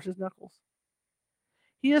from Horst's knuckles.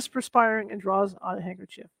 He is perspiring and draws on a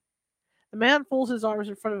handkerchief. The man folds his arms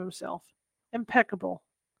in front of himself. Impeccable.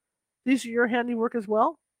 These are your handiwork as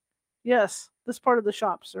well? Yes, this part of the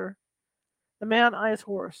shop, sir. The man eyes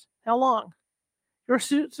Horst. How long? Your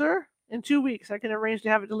suit, sir? In 2 weeks, I can arrange to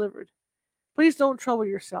have it delivered. Please don't trouble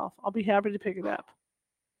yourself. I'll be happy to pick it up.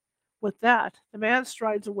 With that, the man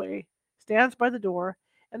strides away, stands by the door,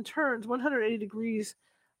 and turns 180 degrees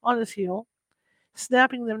on his heel,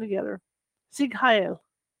 snapping them together. Sieg Heil.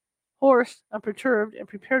 Horst, unperturbed and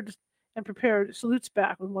prepared, salutes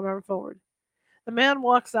back with one arm forward. The man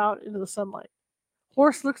walks out into the sunlight.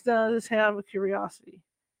 Horst looks down at his hand with curiosity.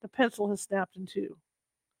 The pencil has snapped in two.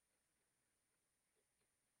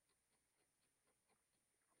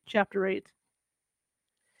 Chapter 8.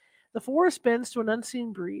 The forest bends to an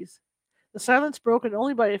unseen breeze, the silence broken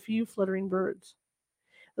only by a few fluttering birds.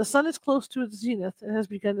 The sun is close to its zenith and has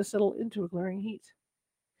begun to settle into a glaring heat.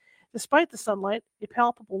 Despite the sunlight, a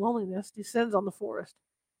palpable loneliness descends on the forest.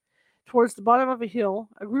 Towards the bottom of a hill,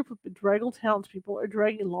 a group of bedraggled townspeople are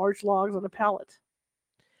dragging large logs on a pallet.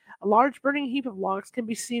 A large burning heap of logs can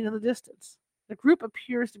be seen in the distance. The group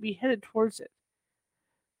appears to be headed towards it,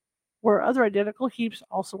 where other identical heaps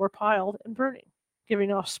also are piled and burning,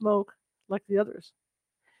 giving off smoke like the others.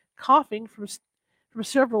 Coughing from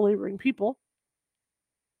several laboring people.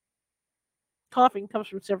 Coughing comes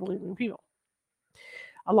from several laboring people.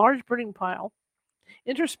 A large burning pile,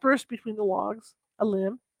 interspersed between the logs, a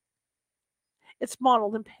limb. It's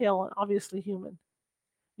mottled and pale and obviously human.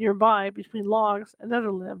 Nearby, between logs,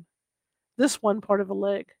 another limb. This one part of a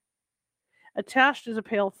leg. Attached is a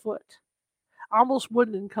pale foot, almost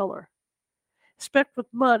wooden in color, specked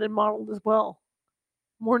with mud and mottled as well.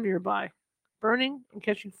 More nearby, burning and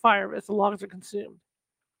catching fire as the logs are consumed.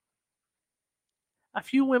 A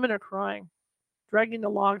few women are crying, dragging the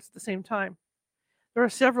logs at the same time. There are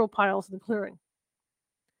several piles in the clearing.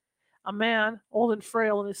 A man, old and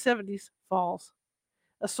frail in his 70s, falls.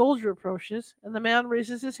 A soldier approaches, and the man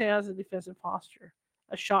raises his hands in defensive posture.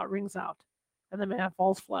 A shot rings out, and the man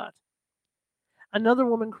falls flat. Another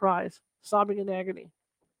woman cries, sobbing in agony.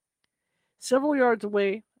 Several yards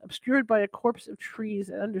away, obscured by a corpse of trees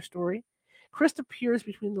and understory, Christa peers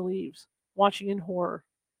between the leaves, watching in horror.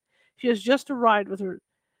 She has just arrived with her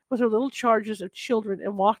little charges of children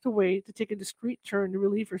and walked away to take a discreet turn to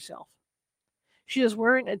relieve herself. She is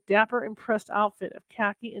wearing a dapper and pressed outfit of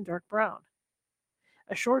khaki and dark brown.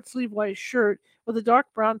 a short-sleeved white shirt with a dark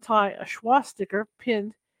brown tie, a swastika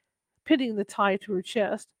pinning the tie to her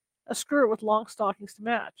chest, a skirt with long stockings to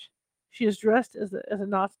match. She is dressed as a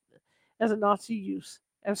Nazi youth,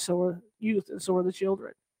 and so are the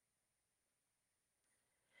children.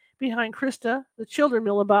 Behind Krista, the children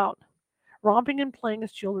mill about, romping and playing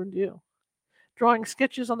as children do, drawing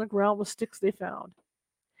sketches on the ground with sticks they found.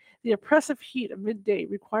 The oppressive heat of midday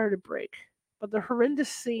required a break, but the horrendous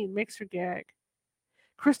scene makes her gag.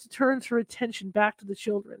 Krista turns her attention back to the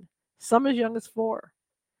children, some as young as 4,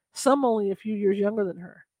 some only a few years younger than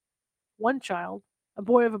her. One child, a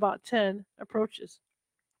boy of about 10, approaches.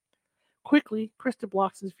 Quickly, Krista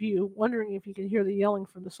blocks his view, wondering if he can hear the yelling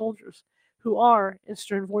from the soldiers, who are, in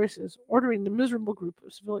stern voices, ordering the miserable group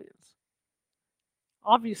of civilians.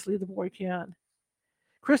 Obviously, the boy can.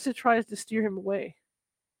 Krista tries to steer him away.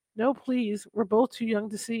 No, please, we're both too young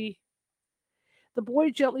to see. The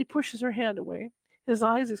boy gently pushes her hand away, his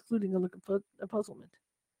eyes excluding a look of puzzlement.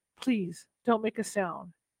 Please, don't make a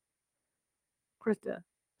sound, Krista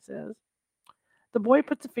says. The boy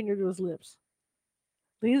puts a finger to his lips,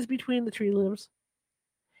 leans between the tree limbs,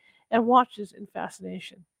 and watches in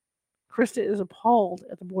fascination. Krista is appalled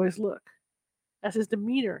at the boy's look, as his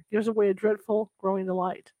demeanor gives away a dreadful, growing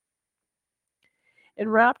delight.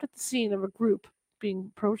 Enwrapped at the scene of a group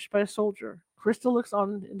being approached by a soldier, Krista looks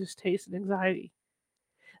on in distaste and anxiety.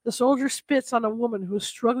 The soldier spits on a woman who is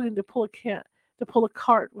struggling to pull a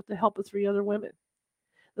cart with the help of 3 other women.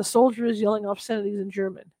 The soldier is yelling obscenities in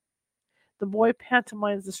German. The boy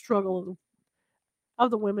pantomimes the struggle of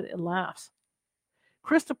the women and laughs.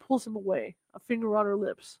 Krista pulls him away, a finger on her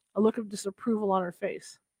lips, a look of disapproval on her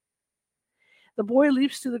face. The boy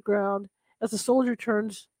leaps to the ground as the soldier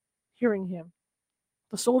turns, hearing him.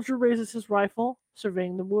 The soldier raises his rifle,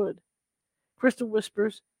 surveying the wood. Krista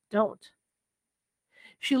whispers, "Don't."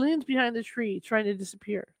 She leans behind the tree, trying to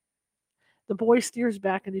disappear. The boy steers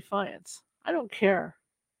back in defiance. "I don't care.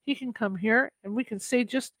 He can come here, and we can say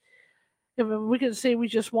we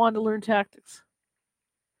just wanted to learn tactics."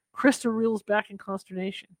 Krista reels back in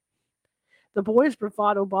consternation. The boy's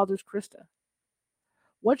bravado bothers Krista.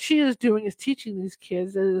 What she is doing is teaching these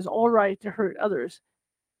kids that it is all right to hurt others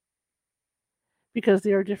because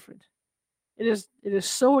they are different. It is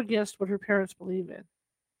so against what her parents believe in.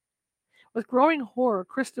 With growing horror,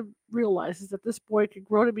 Krista realizes that this boy could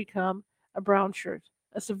grow to become a brown shirt,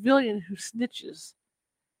 a civilian who snitches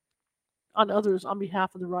on others on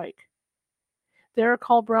behalf of the Reich. They are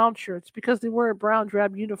called brown shirts because they wear a brown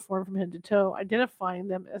drab uniform from head to toe, identifying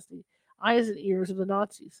them as the eyes and ears of the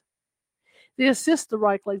Nazis. They assist the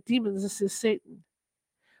Reich like demons assist Satan.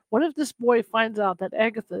 What if this boy finds out that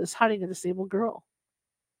Agatha is hiding a disabled girl?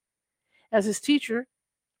 As his teacher,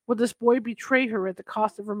 would this boy betray her at the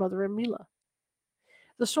cost of her mother and Mila?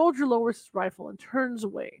 The soldier lowers his rifle and turns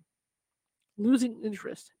away, losing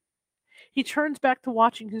interest. He turns back to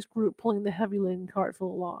watching his group pulling the heavy laden cart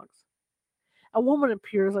full of logs. A woman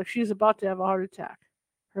appears like she is about to have a heart attack.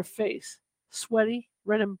 Her face, sweaty,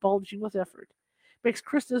 red, and bulging with effort, makes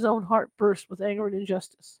Krista's own heart burst with anger and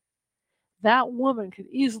injustice. That woman could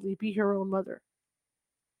easily be her own mother.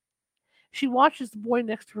 She watches the boy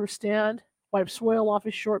next to her stand, wipe soil off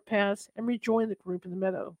his short pants, and rejoin the group in the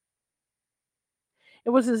meadow.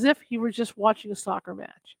 It was as if he were just watching a soccer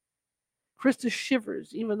match. Krista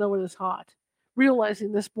shivers, even though it is hot,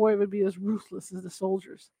 realizing this boy would be as ruthless as the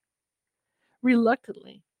soldiers.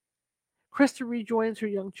 Reluctantly, Krista rejoins her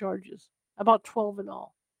young charges, about 12 in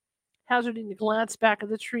all, hazarding a glance back at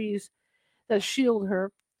the trees that shield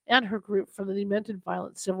her and her group from the demented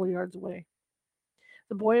violence several yards away.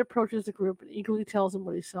 The boy approaches the group and eagerly tells them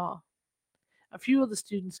what he saw. A few of the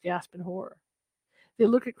students gasp in horror. They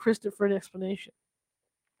look at Krista for an explanation.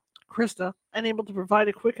 Krista, unable to provide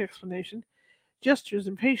a quick explanation, gestures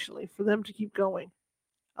impatiently for them to keep going.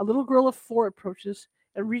 A little girl of 4 approaches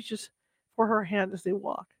and reaches for her hand as they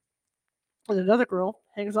walk. And another girl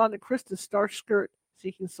hangs on to Krista's starched skirt,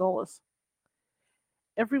 seeking solace.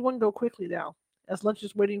 Everyone go quickly now, as lunch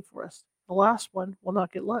is waiting for us. The last one will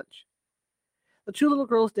not get lunch. The 2 little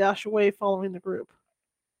girls dash away, following the group.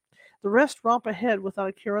 The rest romp ahead without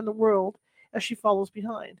a care in the world as she follows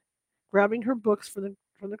behind, grabbing her books from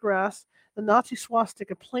the grass, the Nazi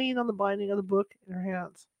swastika playing on the binding of the book in her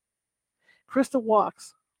hands. Krista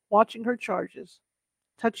walks, watching her charges,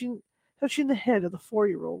 touching the head of the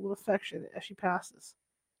 4-year-old with affection as she passes.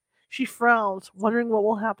 She frowns, wondering what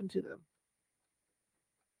will happen to them.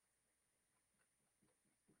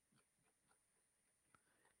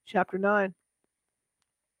 Chapter 9.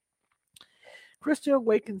 Krista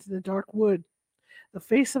awakens in the dark wood, the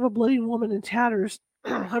face of a bloody woman in tatters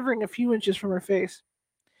hovering a few inches from her face.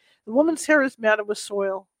 The woman's hair is matted with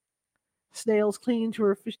soil, snails clinging to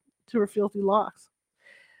her filthy locks.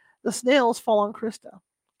 The snails fall on Krista,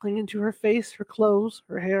 clinging to her face, her clothes,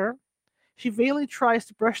 her hair. She vainly tries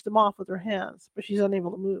to brush them off with her hands, but she's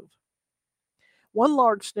unable to move. One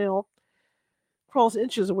large snail crawls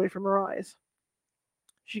inches away from her eyes.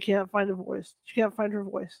 She can't find a voice. She can't find her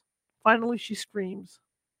voice. Finally, she screams.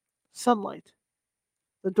 Sunlight.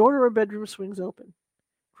 The door to her bedroom swings open.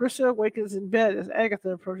 Krista awakens in bed as Agatha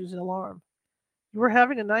approaches in alarm. You are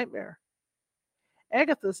having a nightmare.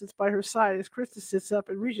 Agatha sits by her side as Krista sits up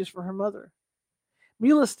and reaches for her mother.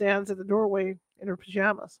 Mila stands at the doorway in her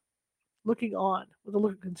pajamas, looking on with a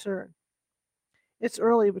look of concern. It's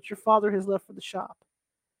early, but your father has left for the shop.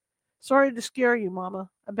 Sorry to scare you, Mama.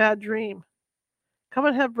 A bad dream. Come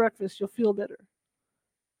and have breakfast. You'll feel better.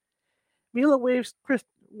 Mila waves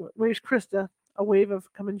Krista a wave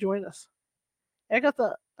of come and join us.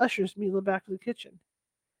 Agatha ushers Mila back to the kitchen.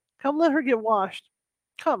 Come, let her get washed.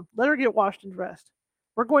 Come, let her get washed and dressed.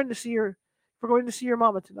 We're going to see your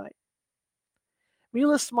mama tonight.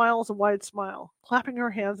 Mila smiles a wide smile, clapping her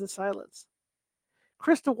hands in silence.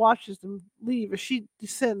 Krista watches them leave as she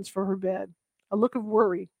descends from her bed, a look of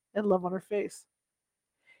worry and love on her face.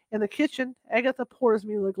 In the kitchen, Agatha pours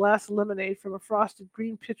Mila a glass of lemonade from a frosted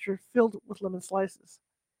green pitcher filled with lemon slices.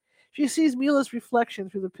 She sees Mila's reflection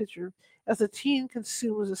through the pitcher as the teen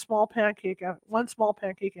consumes one small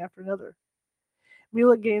pancake after another.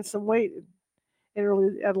 Mila gained some weight in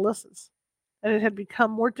early adolescence, and it had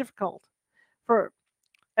become more difficult for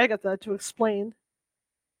Agatha to explain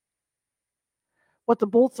what the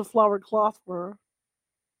bolts of flowered cloth were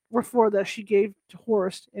for that she gave to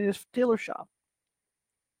Horace in his tailor shop.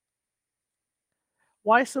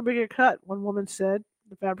 Why so big a cut? One woman said at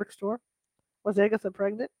the fabric store. Was Agatha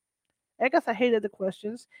pregnant? Agatha hated the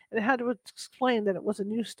questions and had to explain that it was a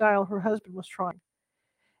new style her husband was trying,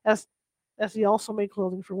 as he also made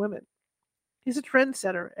clothing for women. He's a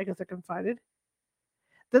trendsetter, Agatha confided.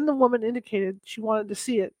 Then the woman indicated she wanted to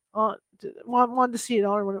see it on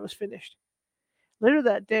when it was finished. Later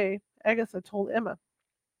that day, Agatha told Emma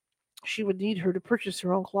she would need her to purchase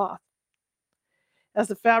her own cloth, as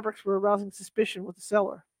the fabrics were arousing suspicion with the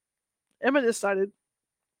seller. Emma decided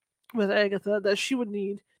with Agatha that she would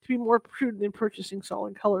need to be more prudent in purchasing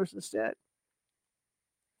solid colors instead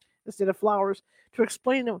of flowers, to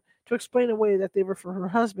explain away that they were for her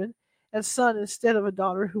husband and son instead of a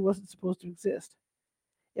daughter who wasn't supposed to exist.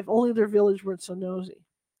 If only their village weren't so nosy.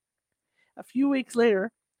 A few weeks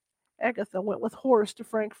later, Agatha went with Horace to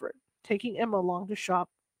Frankfurt, taking Emma along to shop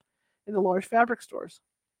in the large fabric stores,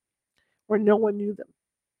 where no one knew them,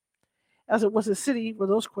 as it was a city where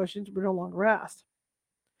those questions were no longer asked.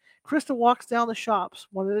 Krista walks down the shops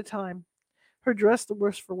one at a time, her dress the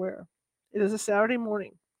worse for wear. It is a Saturday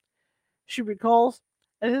morning. She recalls,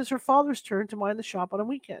 and it is her father's turn to mind the shop on a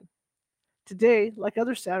weekend. Today, like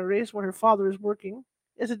other Saturdays when her father is working,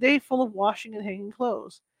 is a day full of washing and hanging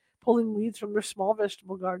clothes, pulling weeds from their small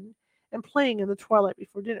vegetable garden, and playing in the twilight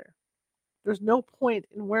before dinner. There's no point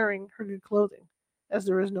in wearing her good clothing, as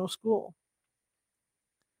there is no school.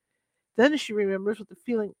 Then she remembers with a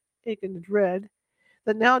feeling ache and dread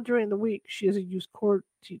that now during the week she is a youth corps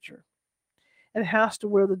teacher and has to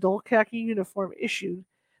wear the dull khaki uniform issued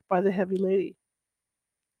by the heavy lady.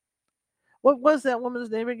 What was that woman's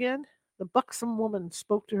name again? The buxom woman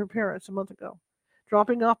spoke to her parents a month ago,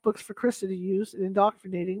 dropping off books for Krista to use and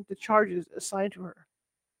indoctrinating the charges assigned to her.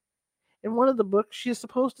 In one of the books, she is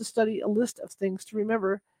supposed to study a list of things to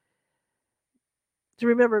remember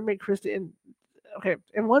and make Krista in. Okay,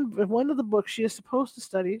 in one of the books, she is supposed to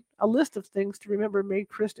study a list of things to remember made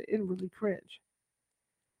Krista inwardly cringe.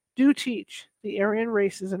 Do teach, the Aryan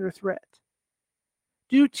race is under threat.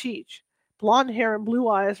 Do teach, blonde hair and blue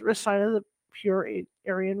eyes are a sign of the pure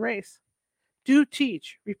Aryan race. Do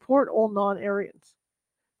teach, report all non-Aryans.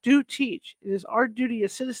 Do teach, it is our duty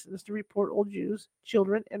as citizens to report all Jews,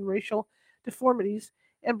 children, and racial deformities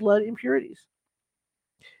and blood impurities.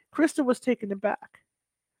 Krista was taken aback,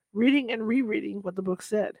 reading and rereading what the book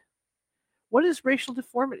said. What is racial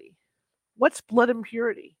deformity? What's blood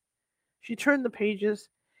impurity? She turned the pages,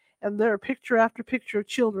 and there picture after picture of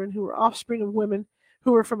children who were offspring of women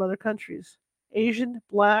who were from other countries, Asian,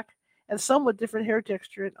 black, and some with different hair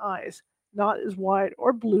texture and eyes, not as wide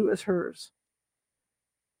or blue as hers.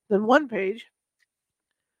 Then one page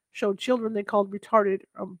showed children they called retarded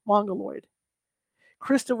or mongoloid.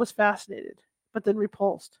 Krista was fascinated, but then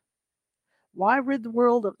repulsed. Why rid the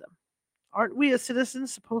world of them? Aren't we as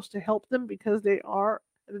citizens supposed to help them because they are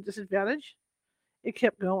at a disadvantage? It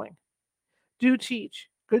kept going. Do teach.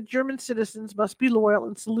 Good German citizens must be loyal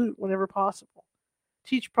and salute whenever possible.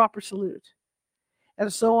 Teach proper salute.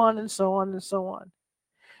 and so on and so on and so on.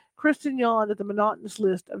 Kristen yawned at the monotonous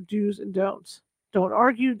list of do's and don'ts. Don't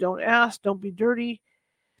argue, don't ask, don't be dirty.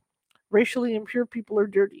 Racially impure people are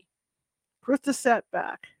dirty. Krista sat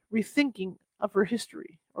back, rethinking of her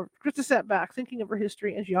history, or Krista sat back thinking of her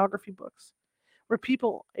history and geography books, where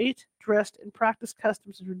people ate, dressed, and practiced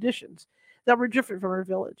customs and traditions that were different from her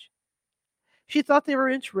village. She thought they were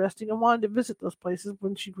interesting and wanted to visit those places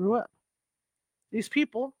when she grew up. These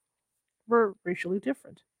people were racially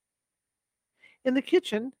different. In the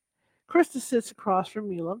kitchen, Krista sits across from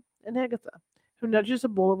Mila and Agatha, who nudges a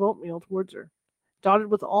bowl of oatmeal towards her, dotted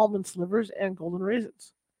with almond slivers and golden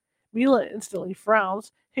raisins. Mila instantly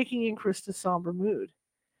frowns, taking in Krista's somber mood.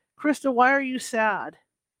 Krista, why are you sad?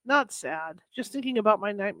 Not sad, just thinking about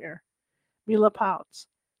my nightmare. Mila pouts.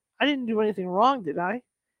 I didn't do anything wrong, did I?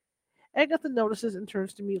 Agatha notices and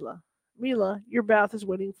turns to Mila. Mila, your bath is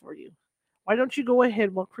waiting for you. Why don't you go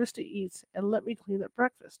ahead while Krista eats and let me clean up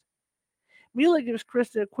breakfast? Mila gives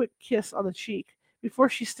Krista a quick kiss on the cheek before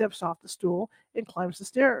she steps off the stool and climbs the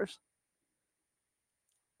stairs.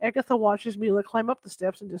 Agatha watches Mila climb up the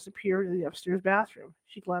steps and disappear in the upstairs bathroom.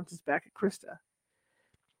 She glances back at Krista,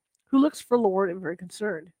 who looks forlorn and very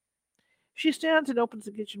concerned. She stands and opens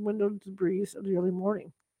the kitchen window to the breeze of the early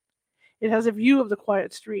morning. It has a view of the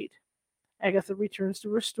quiet street. Agatha returns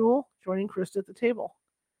to her stool, joining Krista at the table.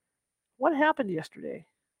 What happened yesterday?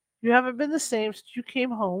 You haven't been the same since you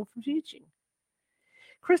came home from teaching.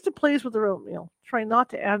 Krista plays with her oatmeal, trying not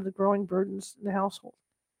to add to the growing burdens in the household.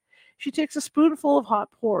 She takes a spoonful of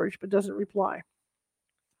hot porridge but doesn't reply.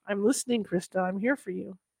 I'm listening, Krista. I'm here for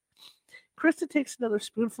you. Krista takes another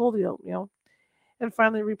spoonful of the oatmeal and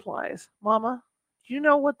finally replies, Mama, do you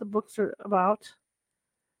know what the books are about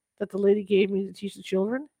that the lady gave me to teach the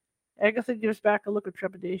children? Agatha gives back a look of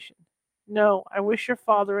trepidation. No, I wish your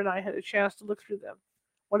father and I had a chance to look through them.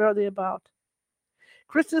 What are they about?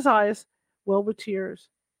 Krista's eyes well with tears.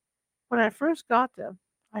 When I first got them,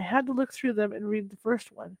 I had to look through them and read the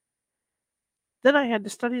first one. Then I had to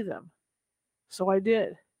study them. So I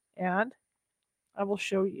did. And I will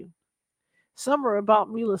show you. Some are about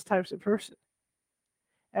Mila's types of person.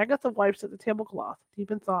 Agatha wipes at the tablecloth, deep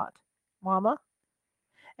in thought. Mama?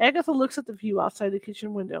 Agatha looks at the view outside the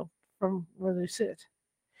kitchen window from where they sit.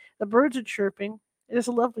 The birds are chirping. It is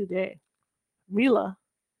a lovely day. Mila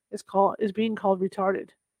is being called retarded.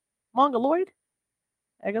 Mongoloid?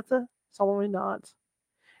 Agatha solemnly nods.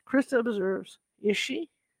 Krista observes. Is she?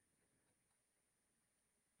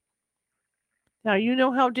 Now you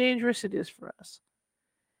know how dangerous it is for us.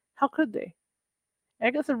 How could they?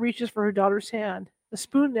 Agatha reaches for her daughter's hand, the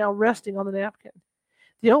spoon now resting on the napkin,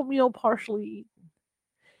 the oatmeal partially eaten.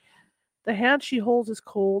 The hand she holds is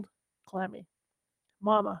cold, clammy.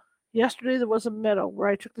 Mama, yesterday there was a meadow where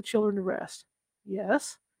I took the children to rest.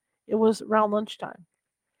 Yes, it was around lunchtime.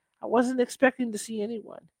 I wasn't expecting to see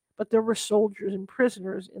anyone, but there were soldiers and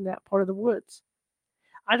prisoners in that part of the woods.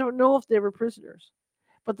 I don't know if they were prisoners,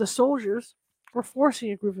 but the soldiers were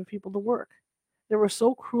forcing a group of people to work. They were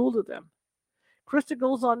so cruel to them. Krista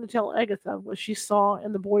goes on to tell Agatha what she saw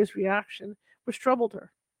and the boys' reaction, which troubled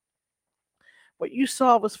her. What you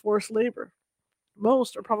saw was forced labor.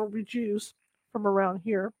 Most are probably Jews from around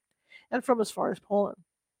here and from as far as Poland.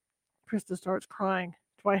 Krista starts crying.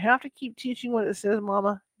 Do I have to keep teaching what it says,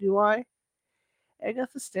 Mama? Do I?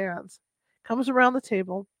 Agatha stands, comes around the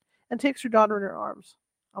table, and takes her daughter in her arms.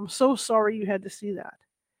 I'm so sorry you had to see that.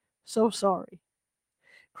 So sorry.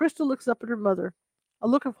 Krista looks up at her mother, a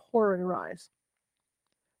look of horror in her eyes.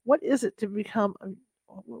 What is it to become of,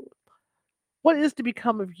 what is to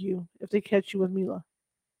become of you if they catch you with Mila?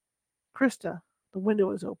 Krista, the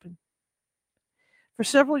window is open. For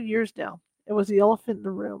several years now, it was the elephant in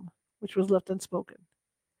the room, which was left unspoken.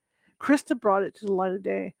 Krista brought it to the light of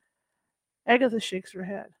day. Agatha shakes her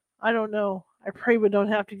head. I don't know. I pray we don't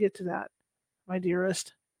have to get to that, my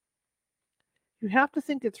dearest. You have to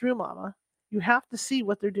think it through, Mama. You have to see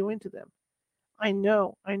what they're doing to them. I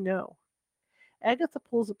know, I know. Agatha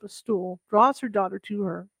pulls up a stool, draws her daughter to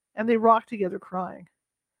her, and they rock together crying.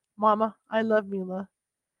 Mama, I love Mila,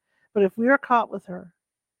 but if we are caught with her.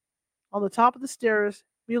 On the top of the stairs,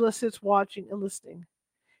 Mila sits watching and listening.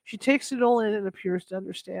 She takes it all in and appears to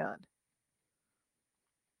understand.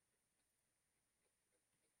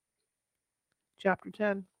 Chapter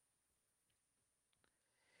 10.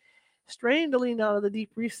 Straining to lean out of the deep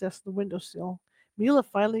recess of the windowsill, Mila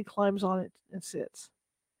finally climbs on it and sits.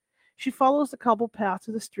 She follows the cobbled path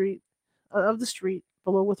to the street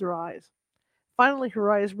below with her eyes. Finally,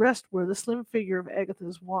 her eyes rest where the slim figure of Agatha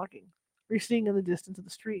is walking, receding in the distance of the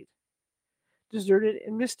street, deserted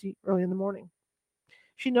and misty early in the morning.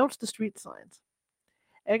 She notes the street signs.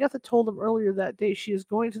 Agatha told him earlier that day she is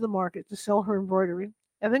going to the market to sell her embroidery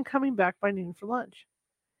and then coming back by noon for lunch.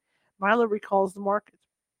 Mila recalls the market.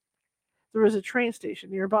 There is a train station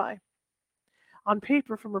nearby. On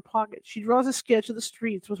paper from her pocket, she draws a sketch of the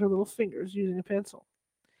streets with her little fingers using a pencil.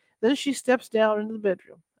 Then she steps down into the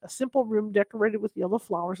bedroom, a simple room decorated with yellow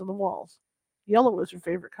flowers on the walls. Yellow is her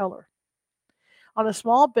favorite color. On a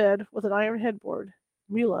small bed with an iron headboard,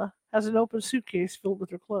 Mila has an open suitcase filled with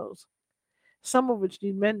her clothes, some of which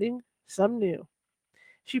need mending, some new.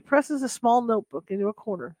 She presses a small notebook into a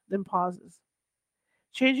corner, then pauses.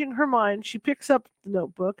 Changing her mind, she picks up the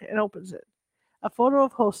notebook and opens it. A photo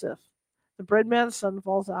of Josef, the breadman's son,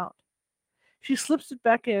 falls out. She slips it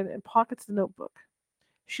back in and pockets the notebook.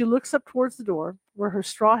 She looks up towards the door, where her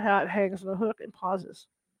straw hat hangs on a hook, and pauses.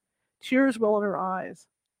 Tears well in her eyes.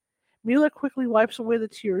 Mila quickly wipes away the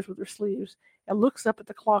tears with her sleeves and looks up at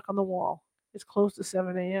the clock on the wall. It's close to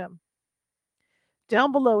 7 a.m.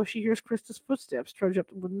 Down below, she hears Krista's footsteps trudge up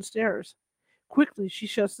the wooden stairs. Quickly, she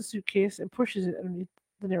shuts the suitcase and pushes it underneath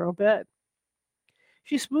the narrow bed.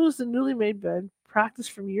 She smooths the newly made bed,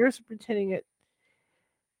 practiced from years of pretending it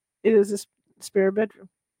is a spare bedroom,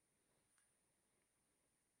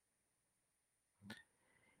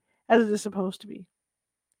 as it is supposed to be.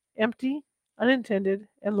 Empty, unintended,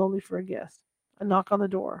 and lonely for a guest. A knock on the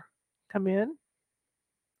door. Come in.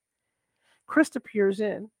 Krista peers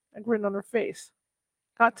in, a grin on her face.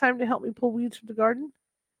 Got time to help me pull weeds from the garden?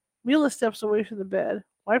 Mila steps away from the bed,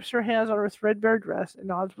 wipes her hands on her threadbare dress, and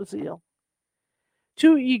nods with zeal.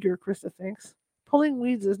 Too eager, Krista thinks. Pulling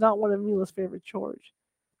weeds is not one of Mila's favorite chores.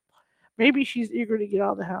 Maybe she's eager to get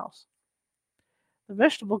out of the house. The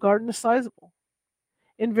vegetable garden is sizable,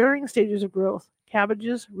 in varying stages of growth.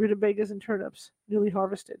 Cabbages, rutabagas, and turnips, newly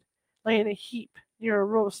harvested, lay in a heap near a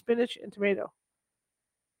row of spinach and tomato.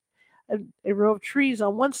 A row of trees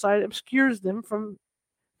on one side obscures them from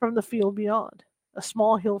the field beyond, a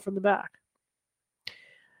small hill from the back.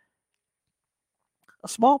 A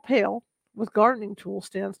small pail with gardening tools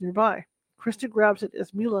stands nearby. Krista grabs it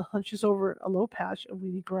as Mila hunches over a low patch of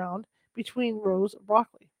weedy ground between rows of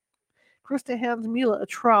broccoli. Krista hands Mila a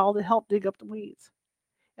trowel to help dig up the weeds,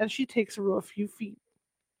 and she takes a row a few feet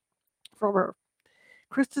from her.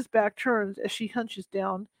 Krista's back turns as she hunches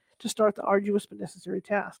down to start the arduous but necessary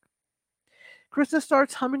task. Krista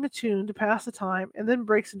starts humming a tune to pass the time and then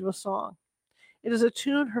breaks into a song. It is a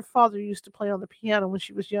tune her father used to play on the piano when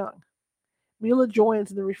she was young. Mila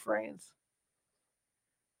joins in the refrains.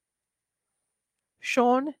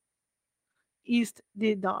 Schon ist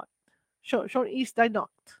die Nacht. Schon ist die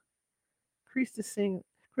Nacht. Krista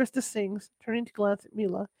sings, turning to glance at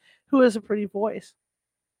Mila, who has a pretty voice,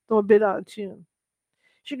 though a bit out of tune.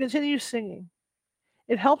 She continues singing.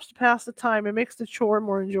 It helps to pass the time and makes the chore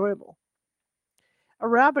more enjoyable. A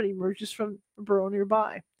rabbit emerges from a burrow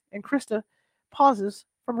nearby, and Krista pauses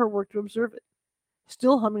from her work to observe it,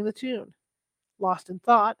 still humming the tune. Lost in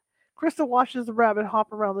thought, Krista watches the rabbit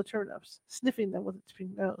hop around the turnips, sniffing them with its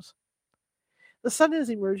pink nose. The sun is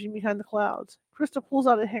emerging behind the clouds. Krista pulls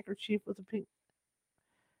out a handkerchief with a pink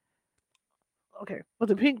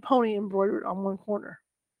pony embroidered on one corner.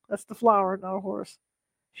 That's the flower, not a horse.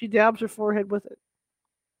 She dabs her forehead with it.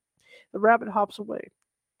 The rabbit hops away.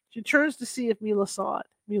 She turns to see if Mila saw it.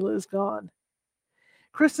 Mila is gone.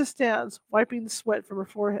 Krista stands, wiping the sweat from her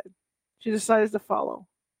forehead. She decides to follow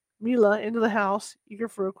Mila into the house, eager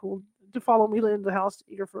for a cool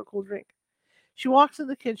drink. She walks in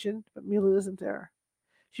the kitchen, but Mila isn't there.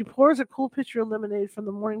 She pours a cool pitcher of lemonade from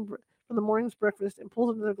the morning's breakfast and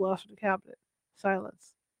pulls another glass from the cabinet.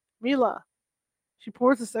 Silence. Mila. She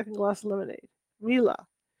pours a second glass of lemonade. Mila.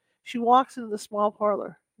 She walks into the small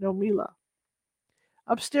parlor. No Mila.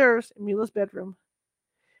 Upstairs, in Mila's bedroom,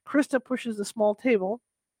 Krista pushes the small table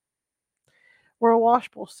where a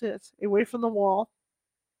washbowl sits, away from the wall,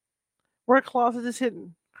 where a closet is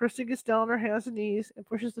hidden. Krista gets down on her hands and knees and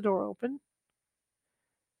pushes the door open,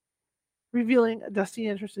 revealing a dusty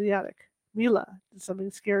entrance to the attic. Mila, did something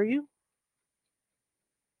scare you?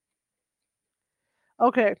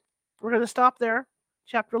 Okay, we're going to stop there.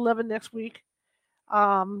 Chapter 11 next week.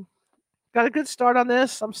 Got a good start on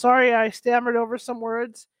this. I'm sorry I stammered over some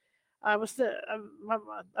words. I was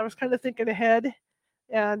kind of thinking ahead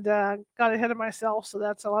and got ahead of myself, so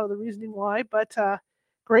that's a lot of the reasoning why. But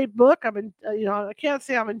great book. I can't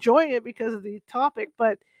say I'm enjoying it because of the topic,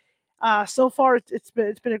 but so far it's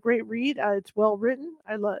been a great read. It's well written.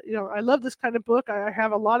 I love this kind of book. I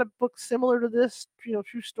have a lot of books similar to this.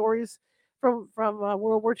 True stories from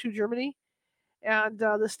World War II Germany, and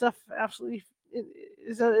this stuff absolutely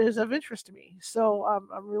is of interest to me. So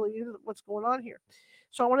I'm really into what's going on here.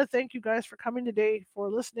 So I want to thank you guys for coming today, for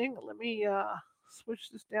listening. Let me switch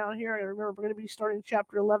this down here. I remember we're going to be starting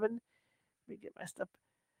chapter 11. Let me get my stuff.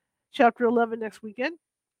 Chapter 11 next weekend.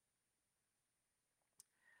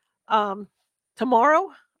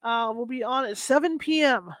 Tomorrow we'll be on at 7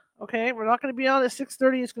 p.m. Okay, we're not going to be on at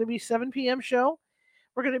 6:30. It's going to be 7 p.m. show.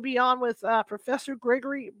 We're going to be on with Professor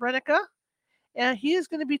Gregory Brenica, and he is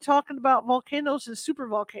going to be talking about volcanoes and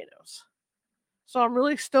supervolcanoes. So I'm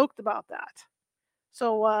really stoked about that.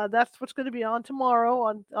 So that's what's going to be on tomorrow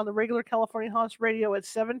on the regular California Haunts Radio at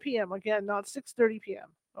 7 p.m. Again, not 6:30 p.m.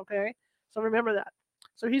 Okay, so remember that.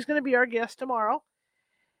 So he's going to be our guest tomorrow,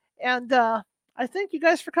 and I thank you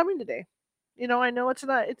guys for coming today. I know it's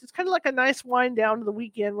kind of like a nice wind down to the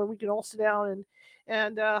weekend where we can all sit down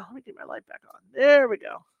and let me get my light back on. There we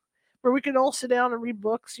go. Where we can all sit down and read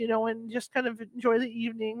books, and just kind of enjoy the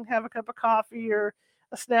evening, have a cup of coffee or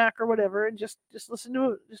a snack or whatever, and just listen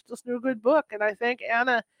to a good book. And I thank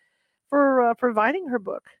Anna for providing her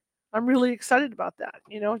book. I'm really excited about that.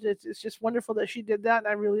 It's just wonderful that she did that, and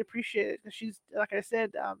I really appreciate it. She's, like I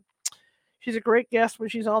said, she's a great guest when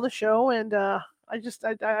she's on the show, and I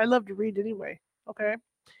love to read anyway. Okay.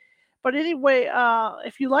 But anyway,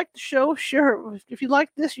 if you like the show, share it. If you like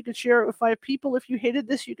this, you can share it with 5 people. If you hated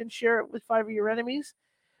this, you can share it with 5 of your enemies.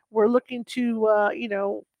 We're looking to,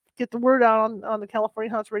 get the word out on the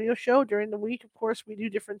California Haunts Radio Show during the week. Of course, we do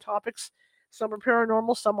different topics. Some are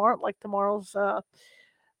paranormal, some aren't, like tomorrow's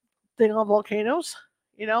thing on volcanoes.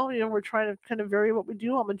 We're trying to kind of vary what we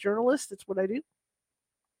do. I'm a journalist. That's what I do.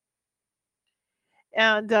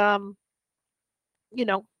 And,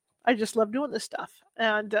 I just love doing this stuff.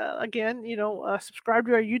 And again, subscribe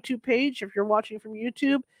to our YouTube page if you're watching from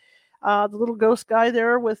YouTube. The little ghost guy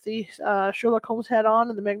there with the Sherlock Holmes hat on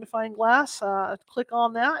and the magnifying glass. Click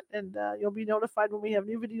on that, and you'll be notified when we have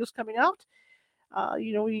new videos coming out.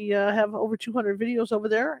 We have over 200 videos over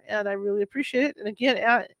there, and I really appreciate it. And again,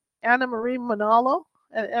 Anna Maria Manalo,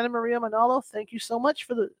 thank you so much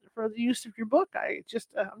for the use of your book. I'm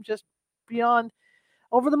just beyond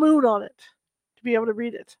over the moon on it to be able to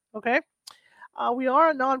read it. Okay. We are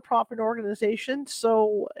a nonprofit organization,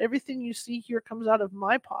 so everything you see here comes out of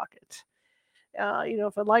my pocket.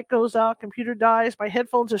 If a light goes out, computer dies, my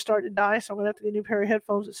headphones are starting to die, so I'm going to have to get a new pair of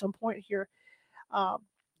headphones at some point here.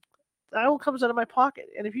 That all comes out of my pocket.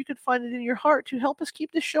 And if you could find it in your heart to help us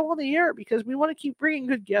keep this show on the air, because we want to keep bringing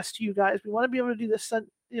good guests to you guys. We want to be able to do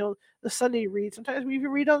the Sunday read. Sometimes we even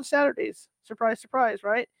read on Saturdays. Surprise, surprise,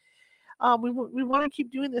 right? We want to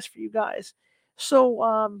keep doing this for you guys.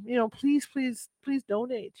 So, please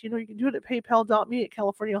donate. You can do it at paypal.me at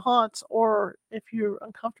California Haunts, or if you're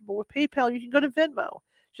uncomfortable with PayPal, you can go to Venmo.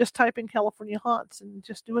 Just type in California Haunts and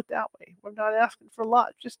just do it that way. We're not asking for a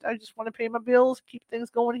lot. I just want to pay my bills, keep things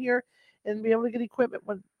going here, and be able to get equipment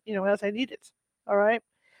when, as I need it. All right.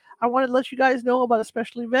 I wanted to let you guys know about a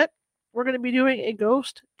special event. We're going to be doing a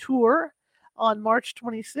ghost tour on March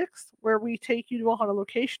 26th, where we take you to a haunted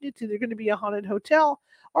location. It's either going to be a haunted hotel,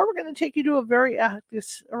 or we're going to take you to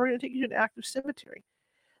an active cemetery.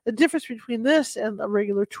 The difference between this and a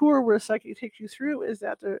regular tour where a psychic takes you through is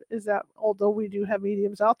that although we do have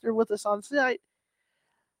mediums out there with us on site,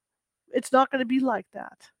 it's not going to be like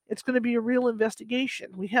that. It's going to be a real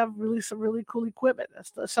investigation. We have some really cool equipment.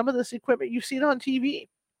 Some of this equipment you've seen on TV.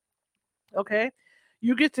 Okay,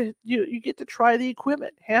 you get to try the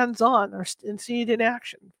equipment hands on and see it in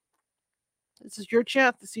action. This is your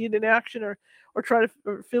chance to see it in action, or try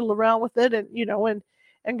to fiddle around with it,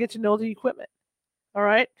 and get to know the equipment. All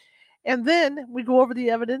right. And then we go over the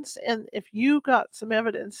evidence. And if you got some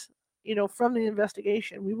evidence, from the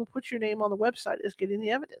investigation, we will put your name on the website as getting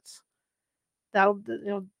the evidence. That'll,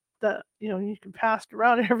 you can pass it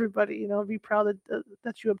around to everybody, be proud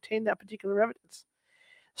that you obtained that particular evidence.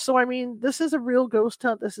 So, I mean, this is a real ghost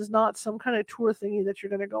hunt. This is not some kind of tour thingy that you're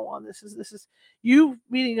going to go on. This is you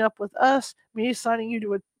meeting up with us, me assigning you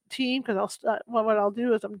to a team, because what I'll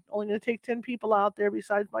do is I'm only going to take 10 people out there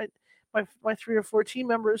besides my 3 or 4 team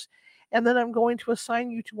members, and then I'm going to assign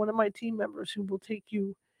you to one of my team members who will take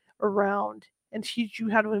you around and teach you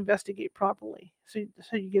how to investigate properly, so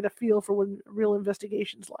you get a feel for what real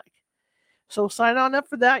investigation's like. So sign on up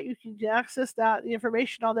for that. You can access the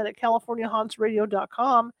information on that at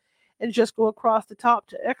californiahauntsradio.com, and just go across the top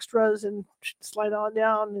to extras and slide on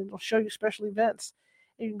down, and it'll show you special events.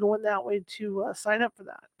 And you can go in that way to sign up for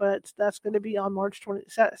that. But that's going to be on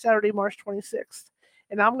Saturday, March 26th.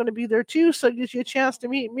 And I'm going to be there too, so it gives you a chance to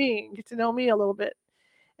meet me and get to know me a little bit.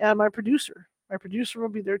 And my producer will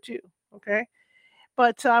be there too. Okay.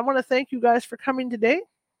 But I want to thank you guys for coming today,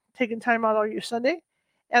 taking time out on your Sunday.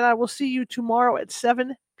 And I will see you tomorrow at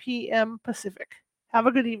 7 p.m. Pacific. Have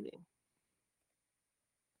a good evening.